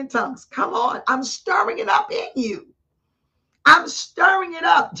speaking in tongues. Come on, I'm stirring it up in you. I'm stirring it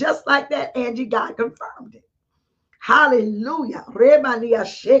up just like that, Angie. God confirmed it. Hallelujah.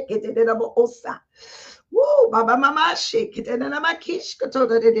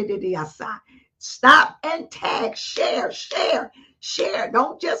 Stop and tag, share.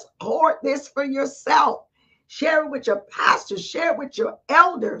 Don't just hoard this for yourself. Share it with your pastors, share it with your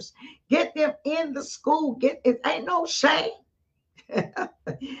elders. Get them in the school. It ain't no shame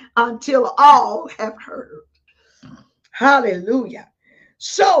until all have heard. Hallelujah.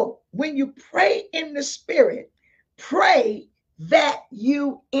 So when you pray in the spirit, pray that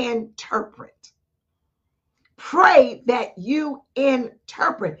you interpret. Pray that you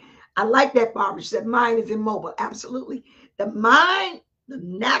interpret. I like that, Barbara. She said mind is immobile. Absolutely. The mind, the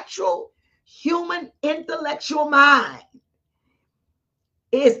natural, human, intellectual mind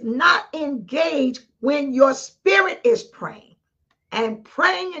is not engaged when your spirit is praying and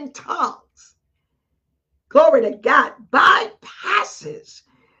praying in tongues. Glory to God, bypasses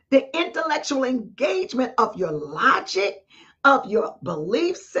the intellectual engagement of your logic, of your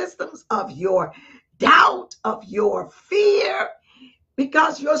belief systems, of your doubt, of your fear,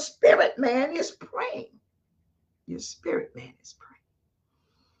 because your spirit man is praying. Your spirit man is praying.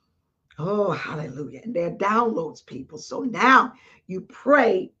 Oh, hallelujah. And they're downloads, people. So now you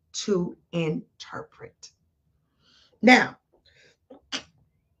pray to interpret. Now,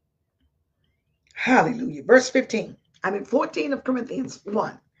 hallelujah. Verse 15. 14 of Corinthians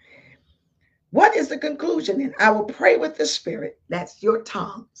 1. What is the conclusion? And I will pray with the spirit. That's your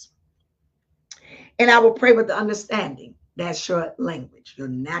tongues. And I will pray with the understanding. That's your language, your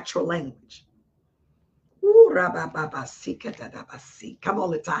natural language. Come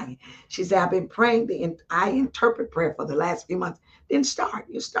on, Latanya. She said, I've been praying. I interpret prayer for the last few months. Then start.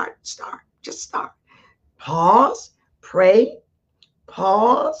 You start. Just start. Pause. Pray.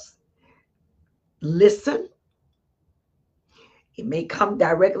 Pause. Listen. It may come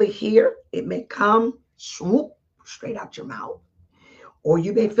directly here. It may come swoop straight out your mouth. Or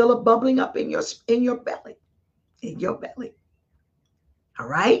you may feel it bubbling up in your belly. In your belly. All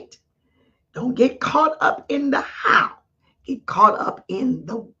right? Don't get caught up in the how. Get caught up in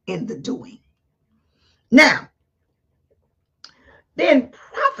the doing. Now, then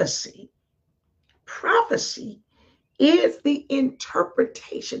prophecy. Prophecy is the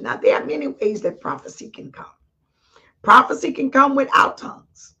interpretation. Now, there are many ways that prophecy can come. Prophecy can come without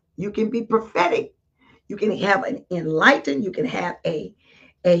tongues. You can be prophetic. You can have an enlightened. You can have a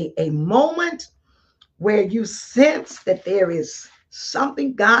moment where you sense that there is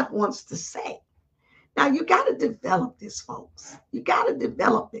something God wants to say. Now, you got to develop this, folks. You got to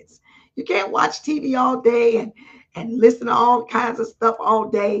develop this. You can't watch TV all day and listen to all kinds of stuff all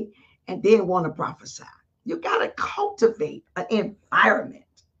day and then want to prophesy. You got to cultivate an environment.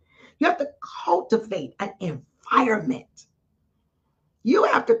 You have to cultivate an environment. You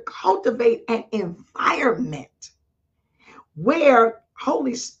have to cultivate an environment where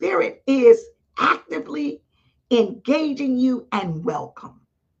Holy Spirit is actively engaging you and welcome.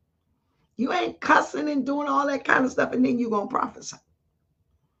 You ain't cussing and doing all that kind of stuff and then you're going to prophesy.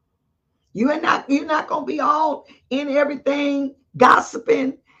 You're not going to be all in everything,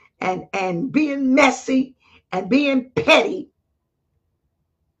 gossiping and being messy and being petty.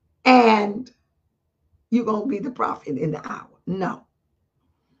 And you're going to be the prophet in the hour. No.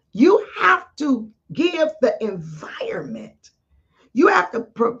 You have to give the environment. You have to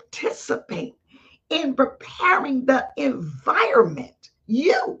participate in preparing the environment.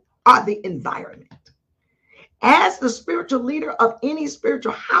 You are the environment. As the spiritual leader of any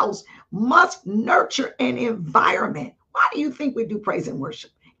spiritual house must nurture an environment. Why do you think we do praise and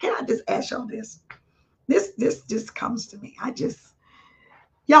worship? Can I just ask y'all this? This just comes to me.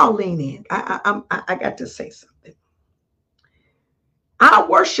 Y'all lean in. I got to say something. Our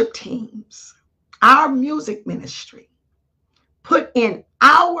worship teams, our music ministry, put in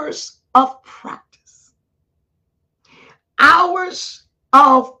hours of practice, hours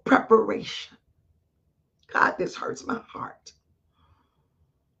of preparation. God, this hurts my heart.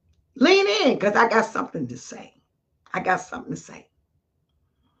 Lean in, because I got something to say.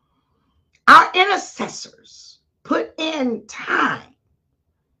 Our intercessors put in time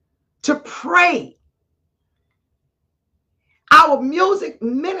to pray. Our music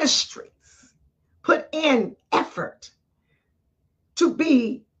ministries put in effort to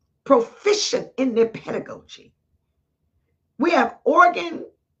be proficient in their pedagogy. We have organ,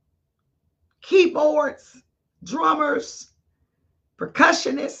 keyboards, drummers,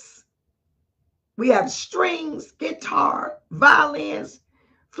 percussionists. We have strings, guitar, violins,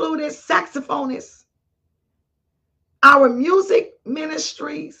 flutists, saxophonists. Our music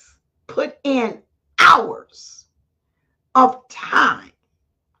ministries put in hours of time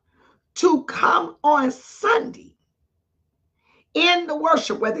to come on Sunday in the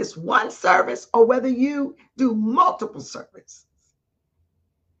worship, whether it's one service or whether you do multiple services.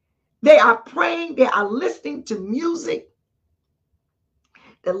 They are praying, they are listening to music.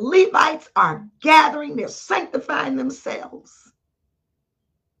 The Levites are gathering, they're sanctifying themselves.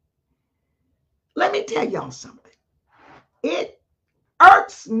 Let me tell y'all something. It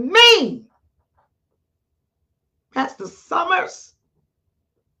irks me, Pastor Summers.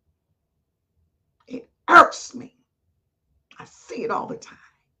 It irks me. I see it all the time.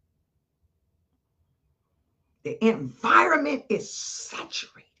 The environment is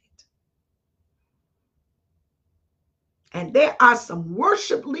saturated. And there are some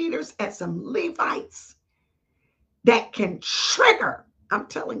worship leaders and some Levites that can trigger. I'm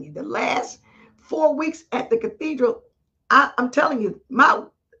telling you, the last 4 weeks at the cathedral, I'm telling you,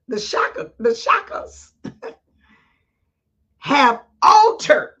 the shakas have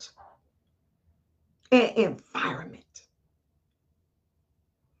altered an environment.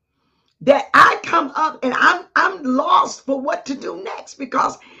 That I come up and I'm lost for what to do next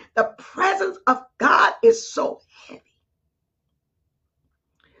because the presence of God is so heavy.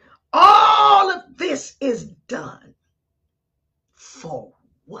 All of this is done for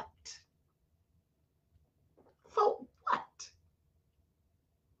what? For what?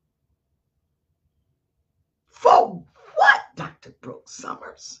 For what, Dr. Brooks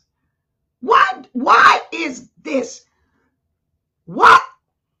Summers? Why is this? What?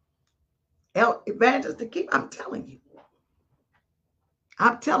 Evangelist to keep, I'm telling you.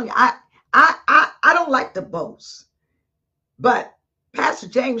 I don't like to boast, but Pastor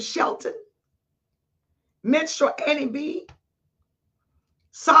James Shelton, Minstrel Annie B,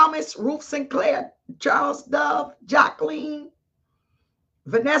 Psalmist Ruth Sinclair, Charles Dove, Jacqueline,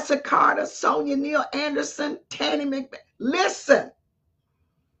 Vanessa Carter, Sonia Neal Anderson, Tanny McMahon. Listen,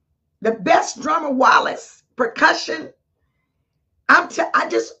 the best drummer Wallace, percussion. I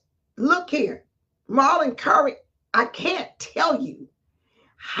just look here, Marlon Curry. I can't tell you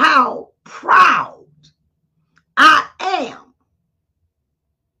how proud I am.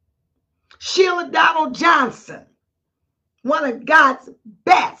 Sheila Donald Johnson, one of God's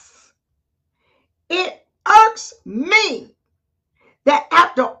best. It irks me that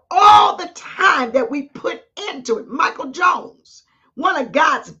after all the time that we put into it, Michael Jones, one of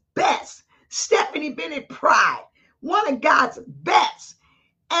God's best, Stephanie Bennett Pride, one of God's best,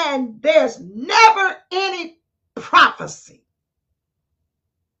 and there's never any prophecy.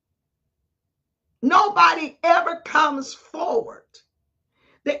 Nobody ever comes forward.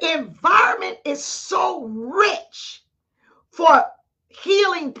 The environment is so rich for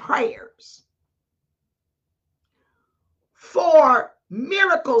healing prayers, for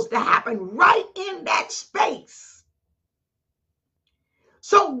miracles to happen right in that space.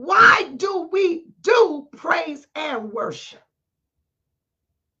 So why do we do praise and worship?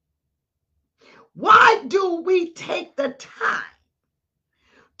 Why do we take the time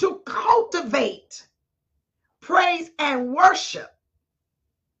to cultivate praise and worship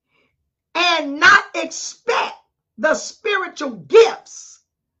and not expect the spiritual gifts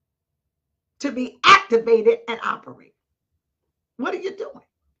to be activated and operate? What are you doing?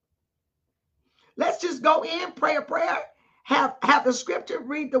 Let's just go in, pray a prayer, have the scripture,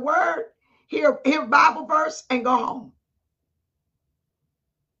 read the word, hear Bible verse, and go home.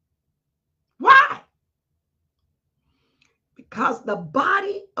 Why? Because the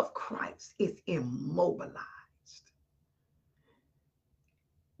body of Christ is immobilized.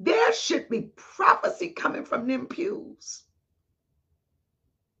 There should be prophecy coming from them pews.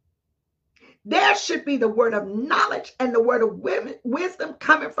 There should be the word of knowledge and the word of wisdom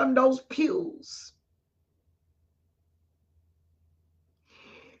coming from those pews.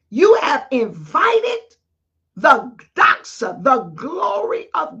 You have invited the doxa, the glory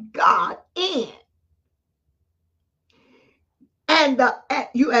of God in. And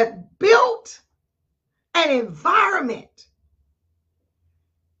you have built an environment.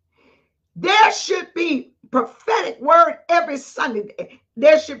 There should be prophetic word every Sunday.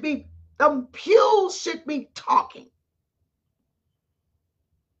 There should be, the pews should be talking.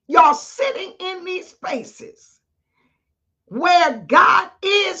 Y'all sitting in these spaces where God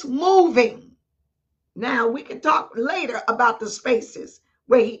is moving. Now, we can talk later about the spaces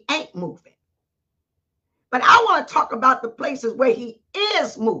where he ain't moving. But I want to talk about the places where he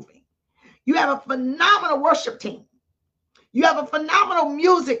is moving. You have a phenomenal worship team. You have a phenomenal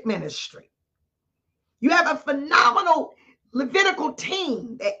music ministry. You have a phenomenal Levitical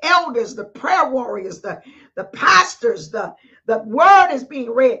team, the elders, the prayer warriors, the pastors, the word is being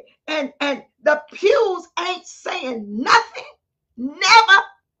read. And the pews ain't saying nothing. Never.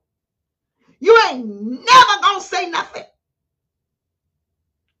 You ain't never gonna say nothing.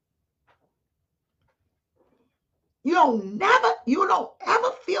 You don't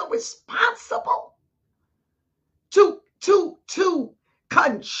ever feel responsible to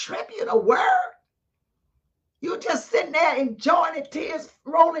contribute a word. You just sitting there enjoying it, tears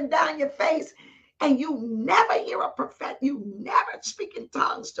rolling down your face, and you never hear a prophet, you never speak in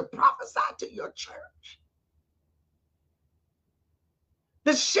tongues to prophesy to your church.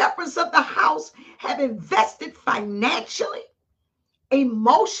 The shepherds of the house have invested financially,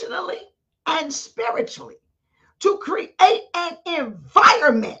 emotionally, and spiritually to create an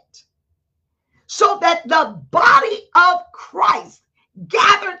environment so that the body of Christ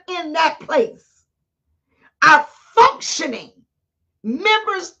gathered in that place are functioning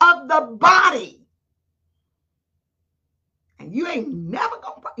members of the body. And you ain't never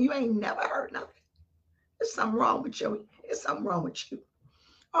heard nothing. There's something wrong with you. There's something wrong with you.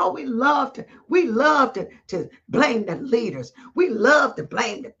 Oh, we love to blame the leaders. We love to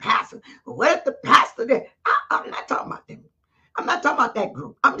blame the pastor. What if the pastor did? I'm not talking about them. I'm not talking about that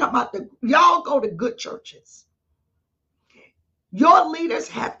group. I'm talking about y'all go to good churches. Your leaders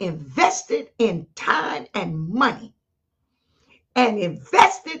have invested in time and money and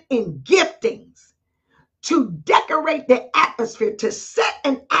invested in giftings to decorate the atmosphere, to set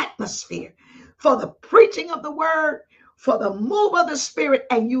an atmosphere for the preaching of the word, for the move of the spirit,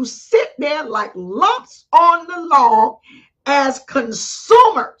 and you sit there like lumps on the log as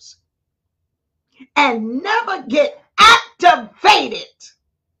consumers and never get activated.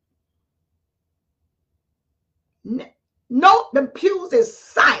 No, the pews is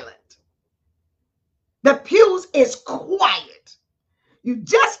silent. The pews is quiet. You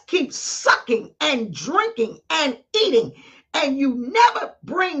just keep sucking and drinking and eating, and you never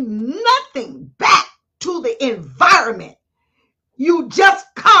bring nothing back to the environment. You just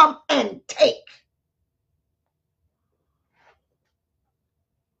come and take.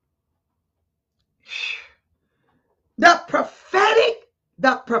 The prophetic,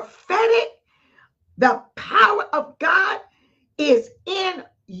 the power of God is in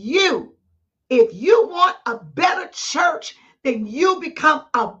you. If you want a better church, then you become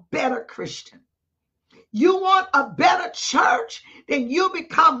a better Christian. You want a better church, then you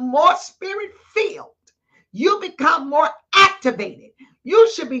become more spirit-filled. You become more activated. You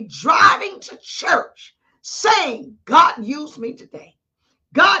should be driving to church saying, God used me today.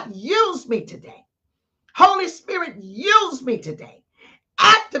 God used me today. Holy Spirit, use me today.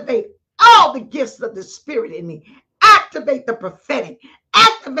 Activate all the gifts of the Spirit in me. Activate the prophetic.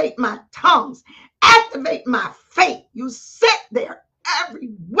 Activate my tongues. Activate my faith. You sit there every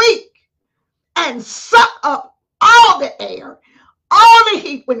week and suck up all the air, all the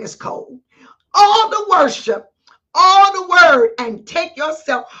heat when it's cold, all the worship, all the word, and take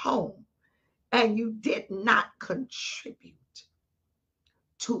yourself home. And you did not contribute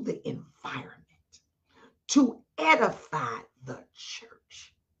to the environment to edify the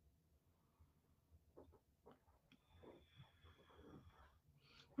church.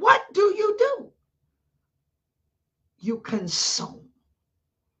 What do? You consume.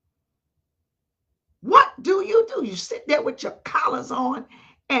 What do? You sit there with your collars on,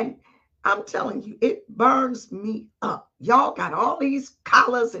 and I'm telling you, it burns me up. Y'all got all these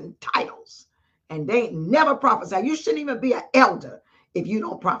collars and titles, and they ain't never prophesy. You shouldn't even be an elder if you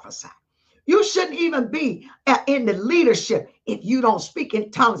don't prophesy. You shouldn't even be in the leadership if you don't speak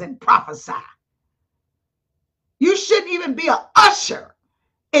in tongues and prophesy. You shouldn't even be an usher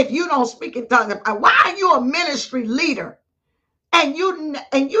if you don't speak in tongues. Why are you a ministry leader and you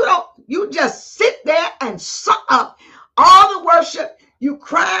just sit there and suck up all the worship? You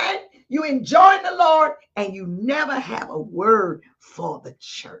crying, you enjoying the Lord, and you never have a word for the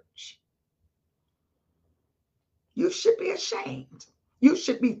church. You should be ashamed. You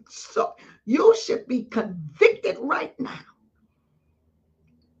should be convicted right now.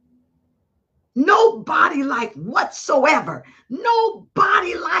 No body life whatsoever. No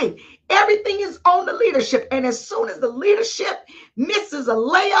body life. Everything is on the leadership. And as soon as the leadership misses a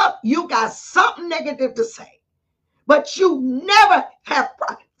layup, you got something negative to say. But you never have.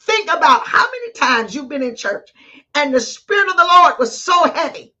 Think about how many times you've been in church and the Spirit of the Lord was so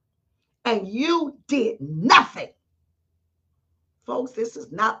heavy and you did nothing. Folks, this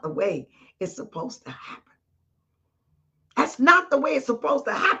is not the way it's supposed to happen. That's not the way it's supposed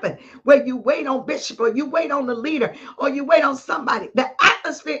to happen, where you wait on bishop or you wait on the leader or you wait on somebody. The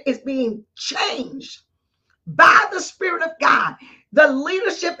atmosphere is being changed by the Spirit of God. The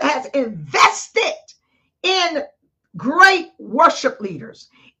leadership has invested in great worship leaders,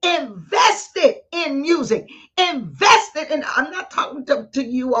 invested in music, invested in, I'm not talking to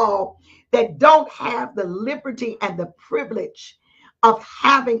you all that don't have the liberty and the privilege of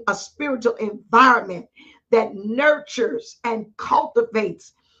having a spiritual environment that nurtures and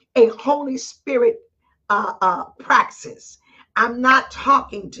cultivates a Holy Spirit praxis. I'm not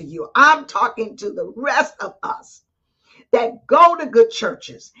talking to you. I'm talking to the rest of us that go to good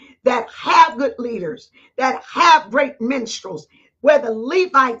churches, that have good leaders, that have great minstrels, where the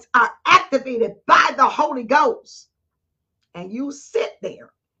Levites are activated by the Holy Ghost. And you sit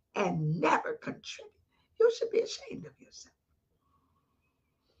there and never contribute. You should be ashamed of yourself.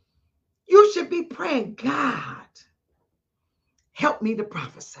 You should be praying, God, help me to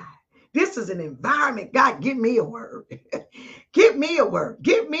prophesy. This is an environment. God, give me a word. Give me a word.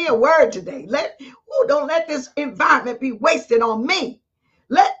 Give me a word today. Don't let this environment be wasted on me.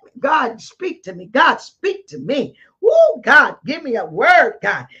 Let God speak to me. God, speak to me. God, give me a word.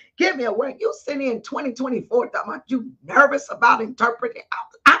 God, give me a word. You sitting in 2024 talking about you nervous about interpreting.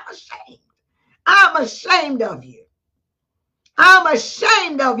 I'm ashamed. I'm ashamed of you. I'm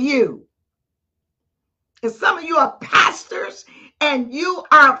ashamed of you. And some of you are pastors and you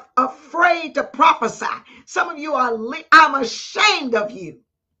are afraid to prophesy. Some of you are, I'm ashamed of you.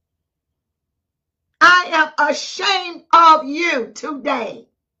 I am ashamed of you today.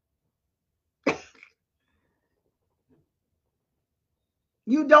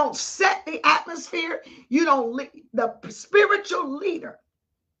 You don't set the atmosphere. You don't the spiritual leader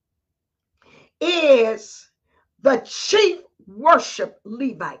is the chief worship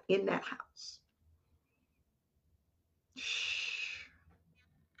Levite in that house.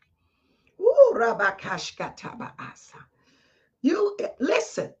 You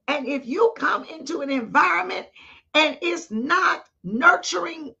listen, and if you come into an environment and it's not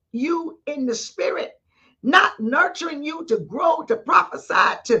nurturing you in the spirit, not nurturing you to grow, to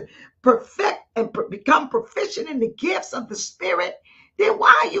prophesy, to perfect and become proficient in the gifts of the spirit, then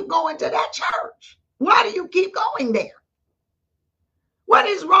why are you going to that church? Why do you keep going there? What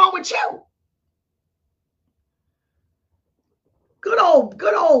is wrong with you? Good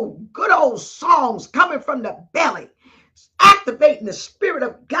old songs coming from the belly, activating the spirit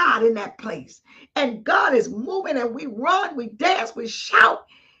of God in that place. And God is moving, and we run, we dance, we shout,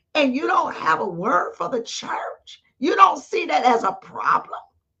 and you don't have a word for the church. You don't see that as a problem.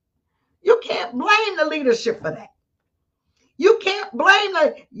 You can't blame the leadership for that. You can't blame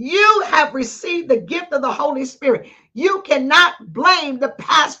you have received the gift of the Holy Spirit. You cannot blame the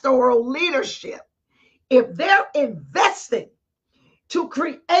pastoral leadership if they're investing to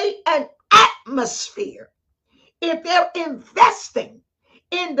create an atmosphere, if they're investing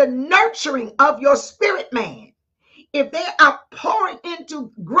in the nurturing of your spirit man, if they are pouring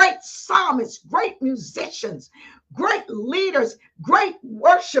into great psalmists, great musicians, great leaders, great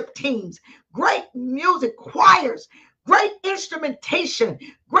worship teams, great music choirs, great instrumentation,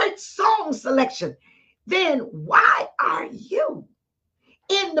 great song selection, then why are you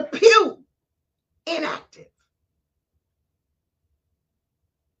in the pew inactive?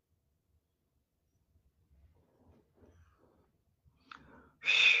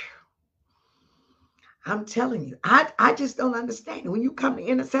 I'm telling you, I just don't understand. When you come to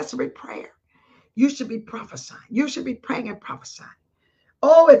intercessory prayer, you should be prophesying. You should be praying and prophesying.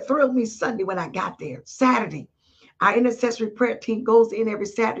 Oh, it thrilled me Sunday when I got there. Saturday, our intercessory prayer team goes in every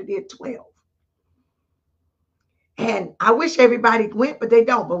Saturday at 12. And I wish everybody went, but they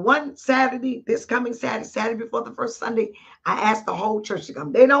don't. But one Saturday, this coming Saturday, Saturday before the first Sunday, I asked the whole church to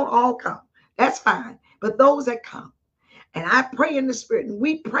come. They don't all come. That's fine. But those that come, and I pray in the spirit, and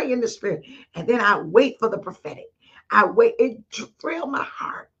we pray in the spirit, and then I wait for the prophetic. I wait. It thrilled my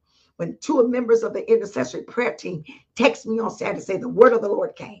heart when two members of the intercessory prayer team text me on Saturday and say the word of the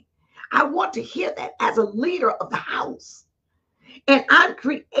Lord came. I want to hear that as a leader of the house. And I'm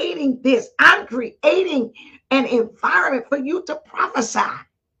creating this. I'm creating an environment for you to prophesy.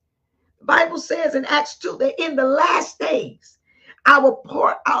 The Bible says in Acts 2 that in the last days, I will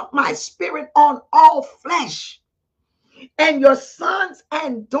pour out my spirit on all flesh, and your sons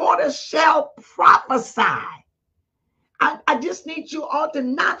and daughters shall prophesy. I just need you all to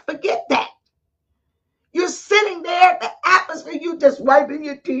not forget that. You're sitting there, the atmosphere, you just wiping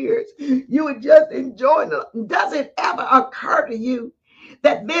your tears. You were just enjoying it. Does it ever occur to you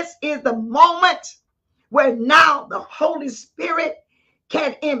that this is the moment where now the Holy Spirit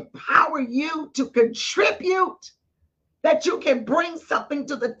can empower you to contribute, that you can bring something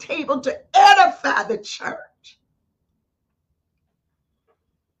to the table to edify the church?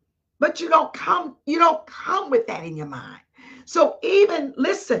 But you don't come with that in your mind. So even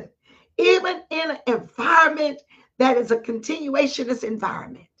in an environment that is a continuationist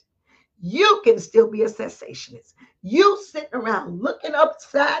environment, you can still be a cessationist. You sitting around looking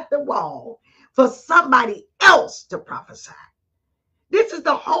upside the wall for somebody else to prophesy. This is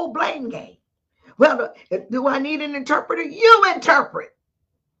the whole blame game. Well, do I need an interpreter? You interpret.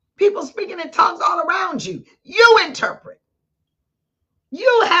 People speaking in tongues all around you. You interpret.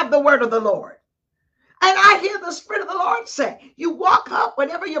 You have the word of the Lord. And I hear the Spirit of the Lord say, you walk up,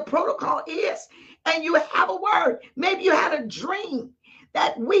 whatever your protocol is, and you have a word. Maybe you had a dream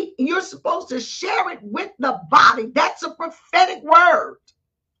that week. You're supposed to share it with the body. That's a prophetic word.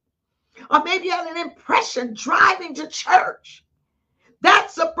 Or maybe you had an impression driving to church.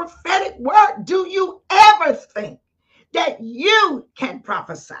 That's a prophetic word. Do you ever think that you can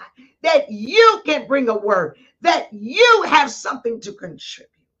prophesy, that you can bring a word, that you have something to contribute?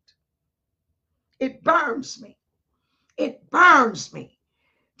 It burns me. It burns me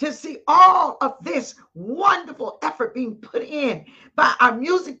to see all of this wonderful effort being put in by our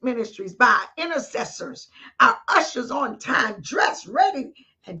music ministries, by our intercessors, our ushers on time, dressed, ready,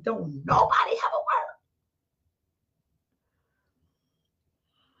 and don't nobody have a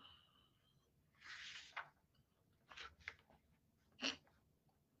word.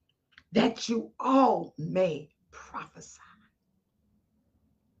 that you all may prophesy.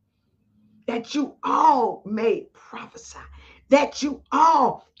 That you all may prophesy. That you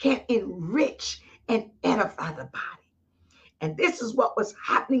all can enrich and edify the body. And this is what was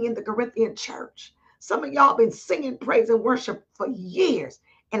happening in the Corinthian church. Some of y'all been singing praise and worship for years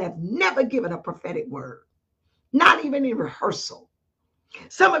and have never given a prophetic word, not even in rehearsal.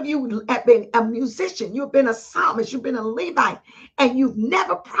 Some of you have been a musician, you've been a psalmist, you've been a Levite, and you've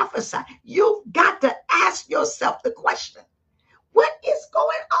never prophesied. You've got to ask yourself the question, what is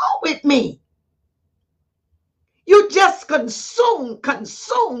going on with me? You just consume.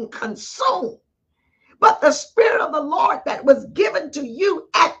 But the Spirit of the Lord that was given to you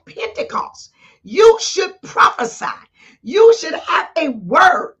at Pentecost, you should prophesy. You should have a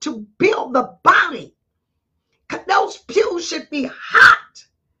word to build the body. Those pews should be hot.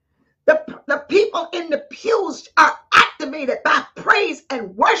 The people in the pews are activated by praise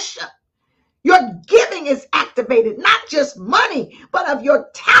and worship. Your giving is activated, not just money, but of your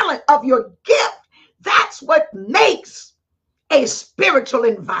talent, of your gift. That's what makes a spiritual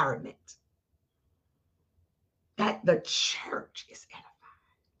environment. That the church is edified.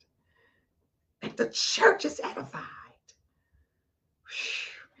 That the church is edified.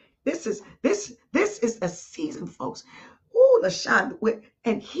 This is a season, folks. Ooh, LaShawn,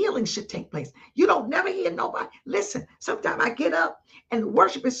 and healing should take place. You don't never hear nobody. Listen, sometimes I get up and the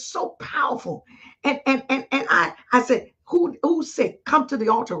worship is so powerful. And I said, who said, come to the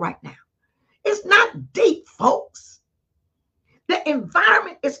altar right now? It's not deep, folks. The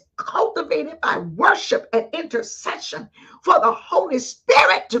environment is cultivated by worship and intercession for the Holy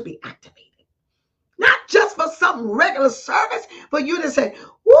Spirit to be activated. Not just for some regular service, for you to say,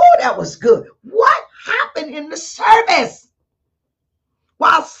 whoa, that was good. What happened in the service?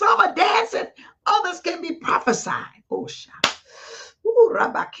 While some are dancing, others can be prophesying. Oh,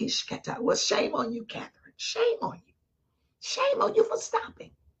 Rabakishketa. Well, shame on you, Catherine. Shame on you. Shame on you for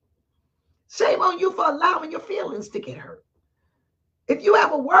stopping. Shame on you for allowing your feelings to get hurt. If you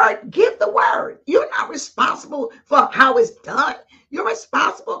have a word, give the word. You're not responsible for how it's done. You're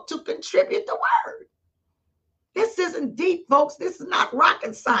responsible to contribute the word. This isn't deep, folks. This is not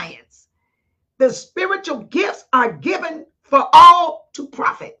rocket science. The spiritual gifts are given for all to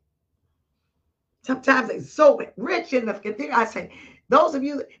profit. Sometimes they're so rich in the cathedral. I say, those of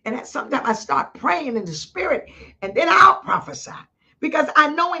you, and sometimes I start praying in the spirit, and then I'll prophesy. Because I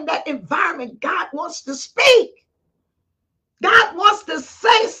know in that environment, God wants to speak. God wants to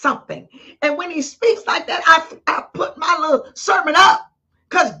say something. And when he speaks like that, I put my little sermon up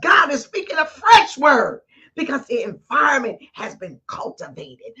because God is speaking a fresh word because the environment has been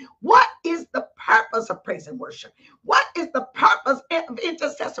cultivated. What is the purpose of praise and worship? What is the purpose of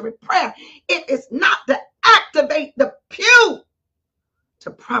intercessory prayer? It is not to activate the pew,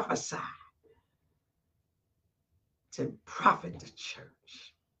 to prophesy, to profit the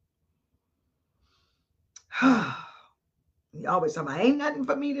church. You always say, ain't nothing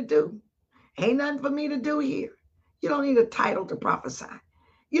for me to do. Ain't nothing for me to do here. You don't need a title to prophesy.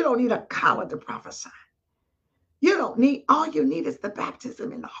 You don't need a collar to prophesy. You don't need, all you need is the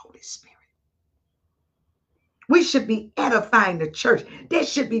baptism in the Holy Spirit. We should be edifying the church. There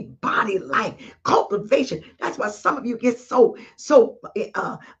should be body life, cultivation. That's why some of you get you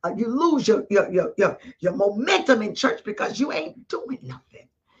lose your momentum in church because you ain't doing nothing.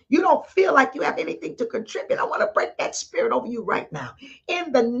 You don't feel like you have anything to contribute. I want to break that spirit over you right now.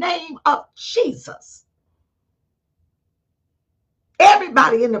 In the name of Jesus.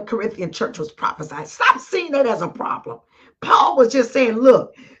 Everybody in the Corinthian church was prophesying. Stop seeing that as a problem. Paul was just saying,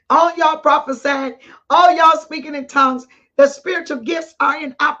 look, all y'all prophesying, all y'all speaking in tongues, the spiritual gifts are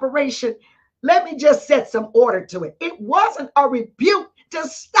in operation. Let me just set some order to it. It wasn't a rebuke to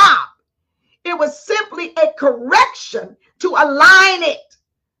stop. It was simply a correction to align it,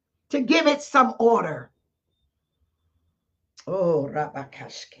 to give it some order. Oh,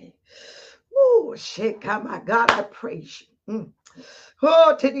 Rabakashke. Oh, Sheka, my God, I praise you.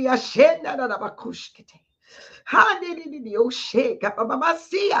 Oh, Tidi Ashenda Rabakushkete.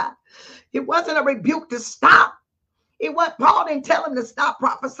 It wasn't a rebuke to stop. Paul didn't tell him to stop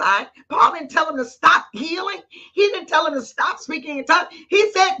prophesying. Paul didn't tell him to stop healing. He didn't tell him to stop speaking in tongues.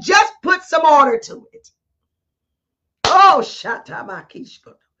 He said, just put some order to it. Oh,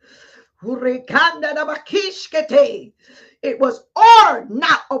 Shatamakishko. It was order,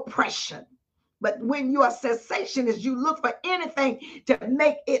 not oppression. But when you are cessationist, you look for anything to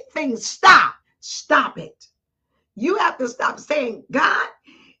make things stop. Stop it. You have to stop saying, God,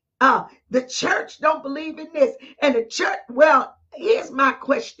 the church don't believe in this. And the church, well, here's my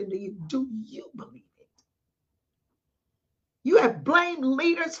question to you. Do you believe it? You have blamed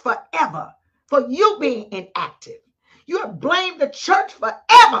leaders forever for you being inactive. You have blamed the church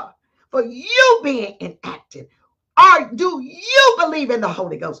forever for you being inactive. Or do you believe in the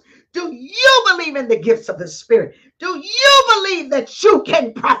Holy Ghost? Do you believe in the gifts of the Spirit? Do you believe that you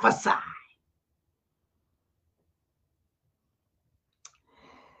can prophesy?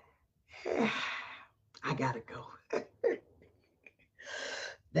 I gotta go.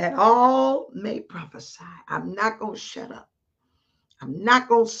 That all may prophesy. I'm not going to shut up. I'm not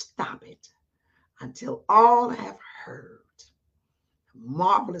going to stop it until all have heard the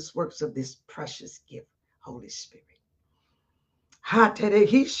marvelous works of this precious gift, Holy Spirit.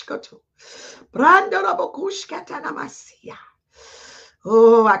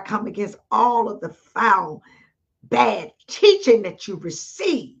 Oh, I come against all of the foul, bad teaching that you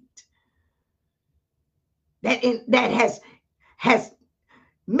received that has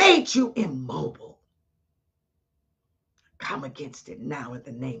made you immobile. Come against it now in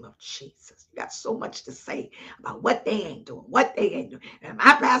the name of Jesus. You got so much to say about what they ain't doing, And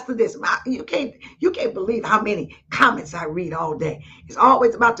my pastor this, you can't believe how many comments I read all day. It's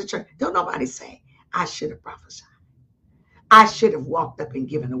always about the church. Don't nobody say, I should have prophesied. I should have walked up and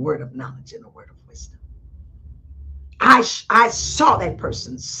given a word of knowledge and a word of wisdom. I saw that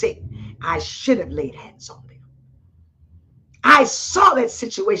person sick. I should have laid hands on them. I saw that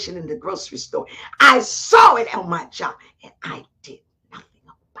situation in the grocery store. I saw it on my job, and I did nothing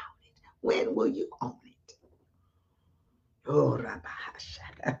about it. When will you own it? Oh,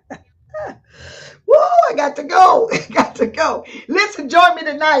 whoa, I got to go. I got to go. Listen, join me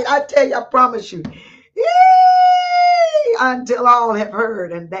tonight. I tell you, I promise you. Yay! Until all have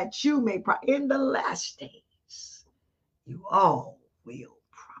heard, and that you may, in the last days, you all will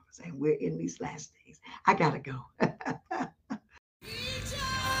promise. And we're in these last days. I got to go.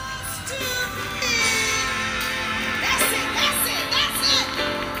 That's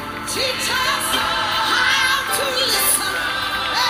it.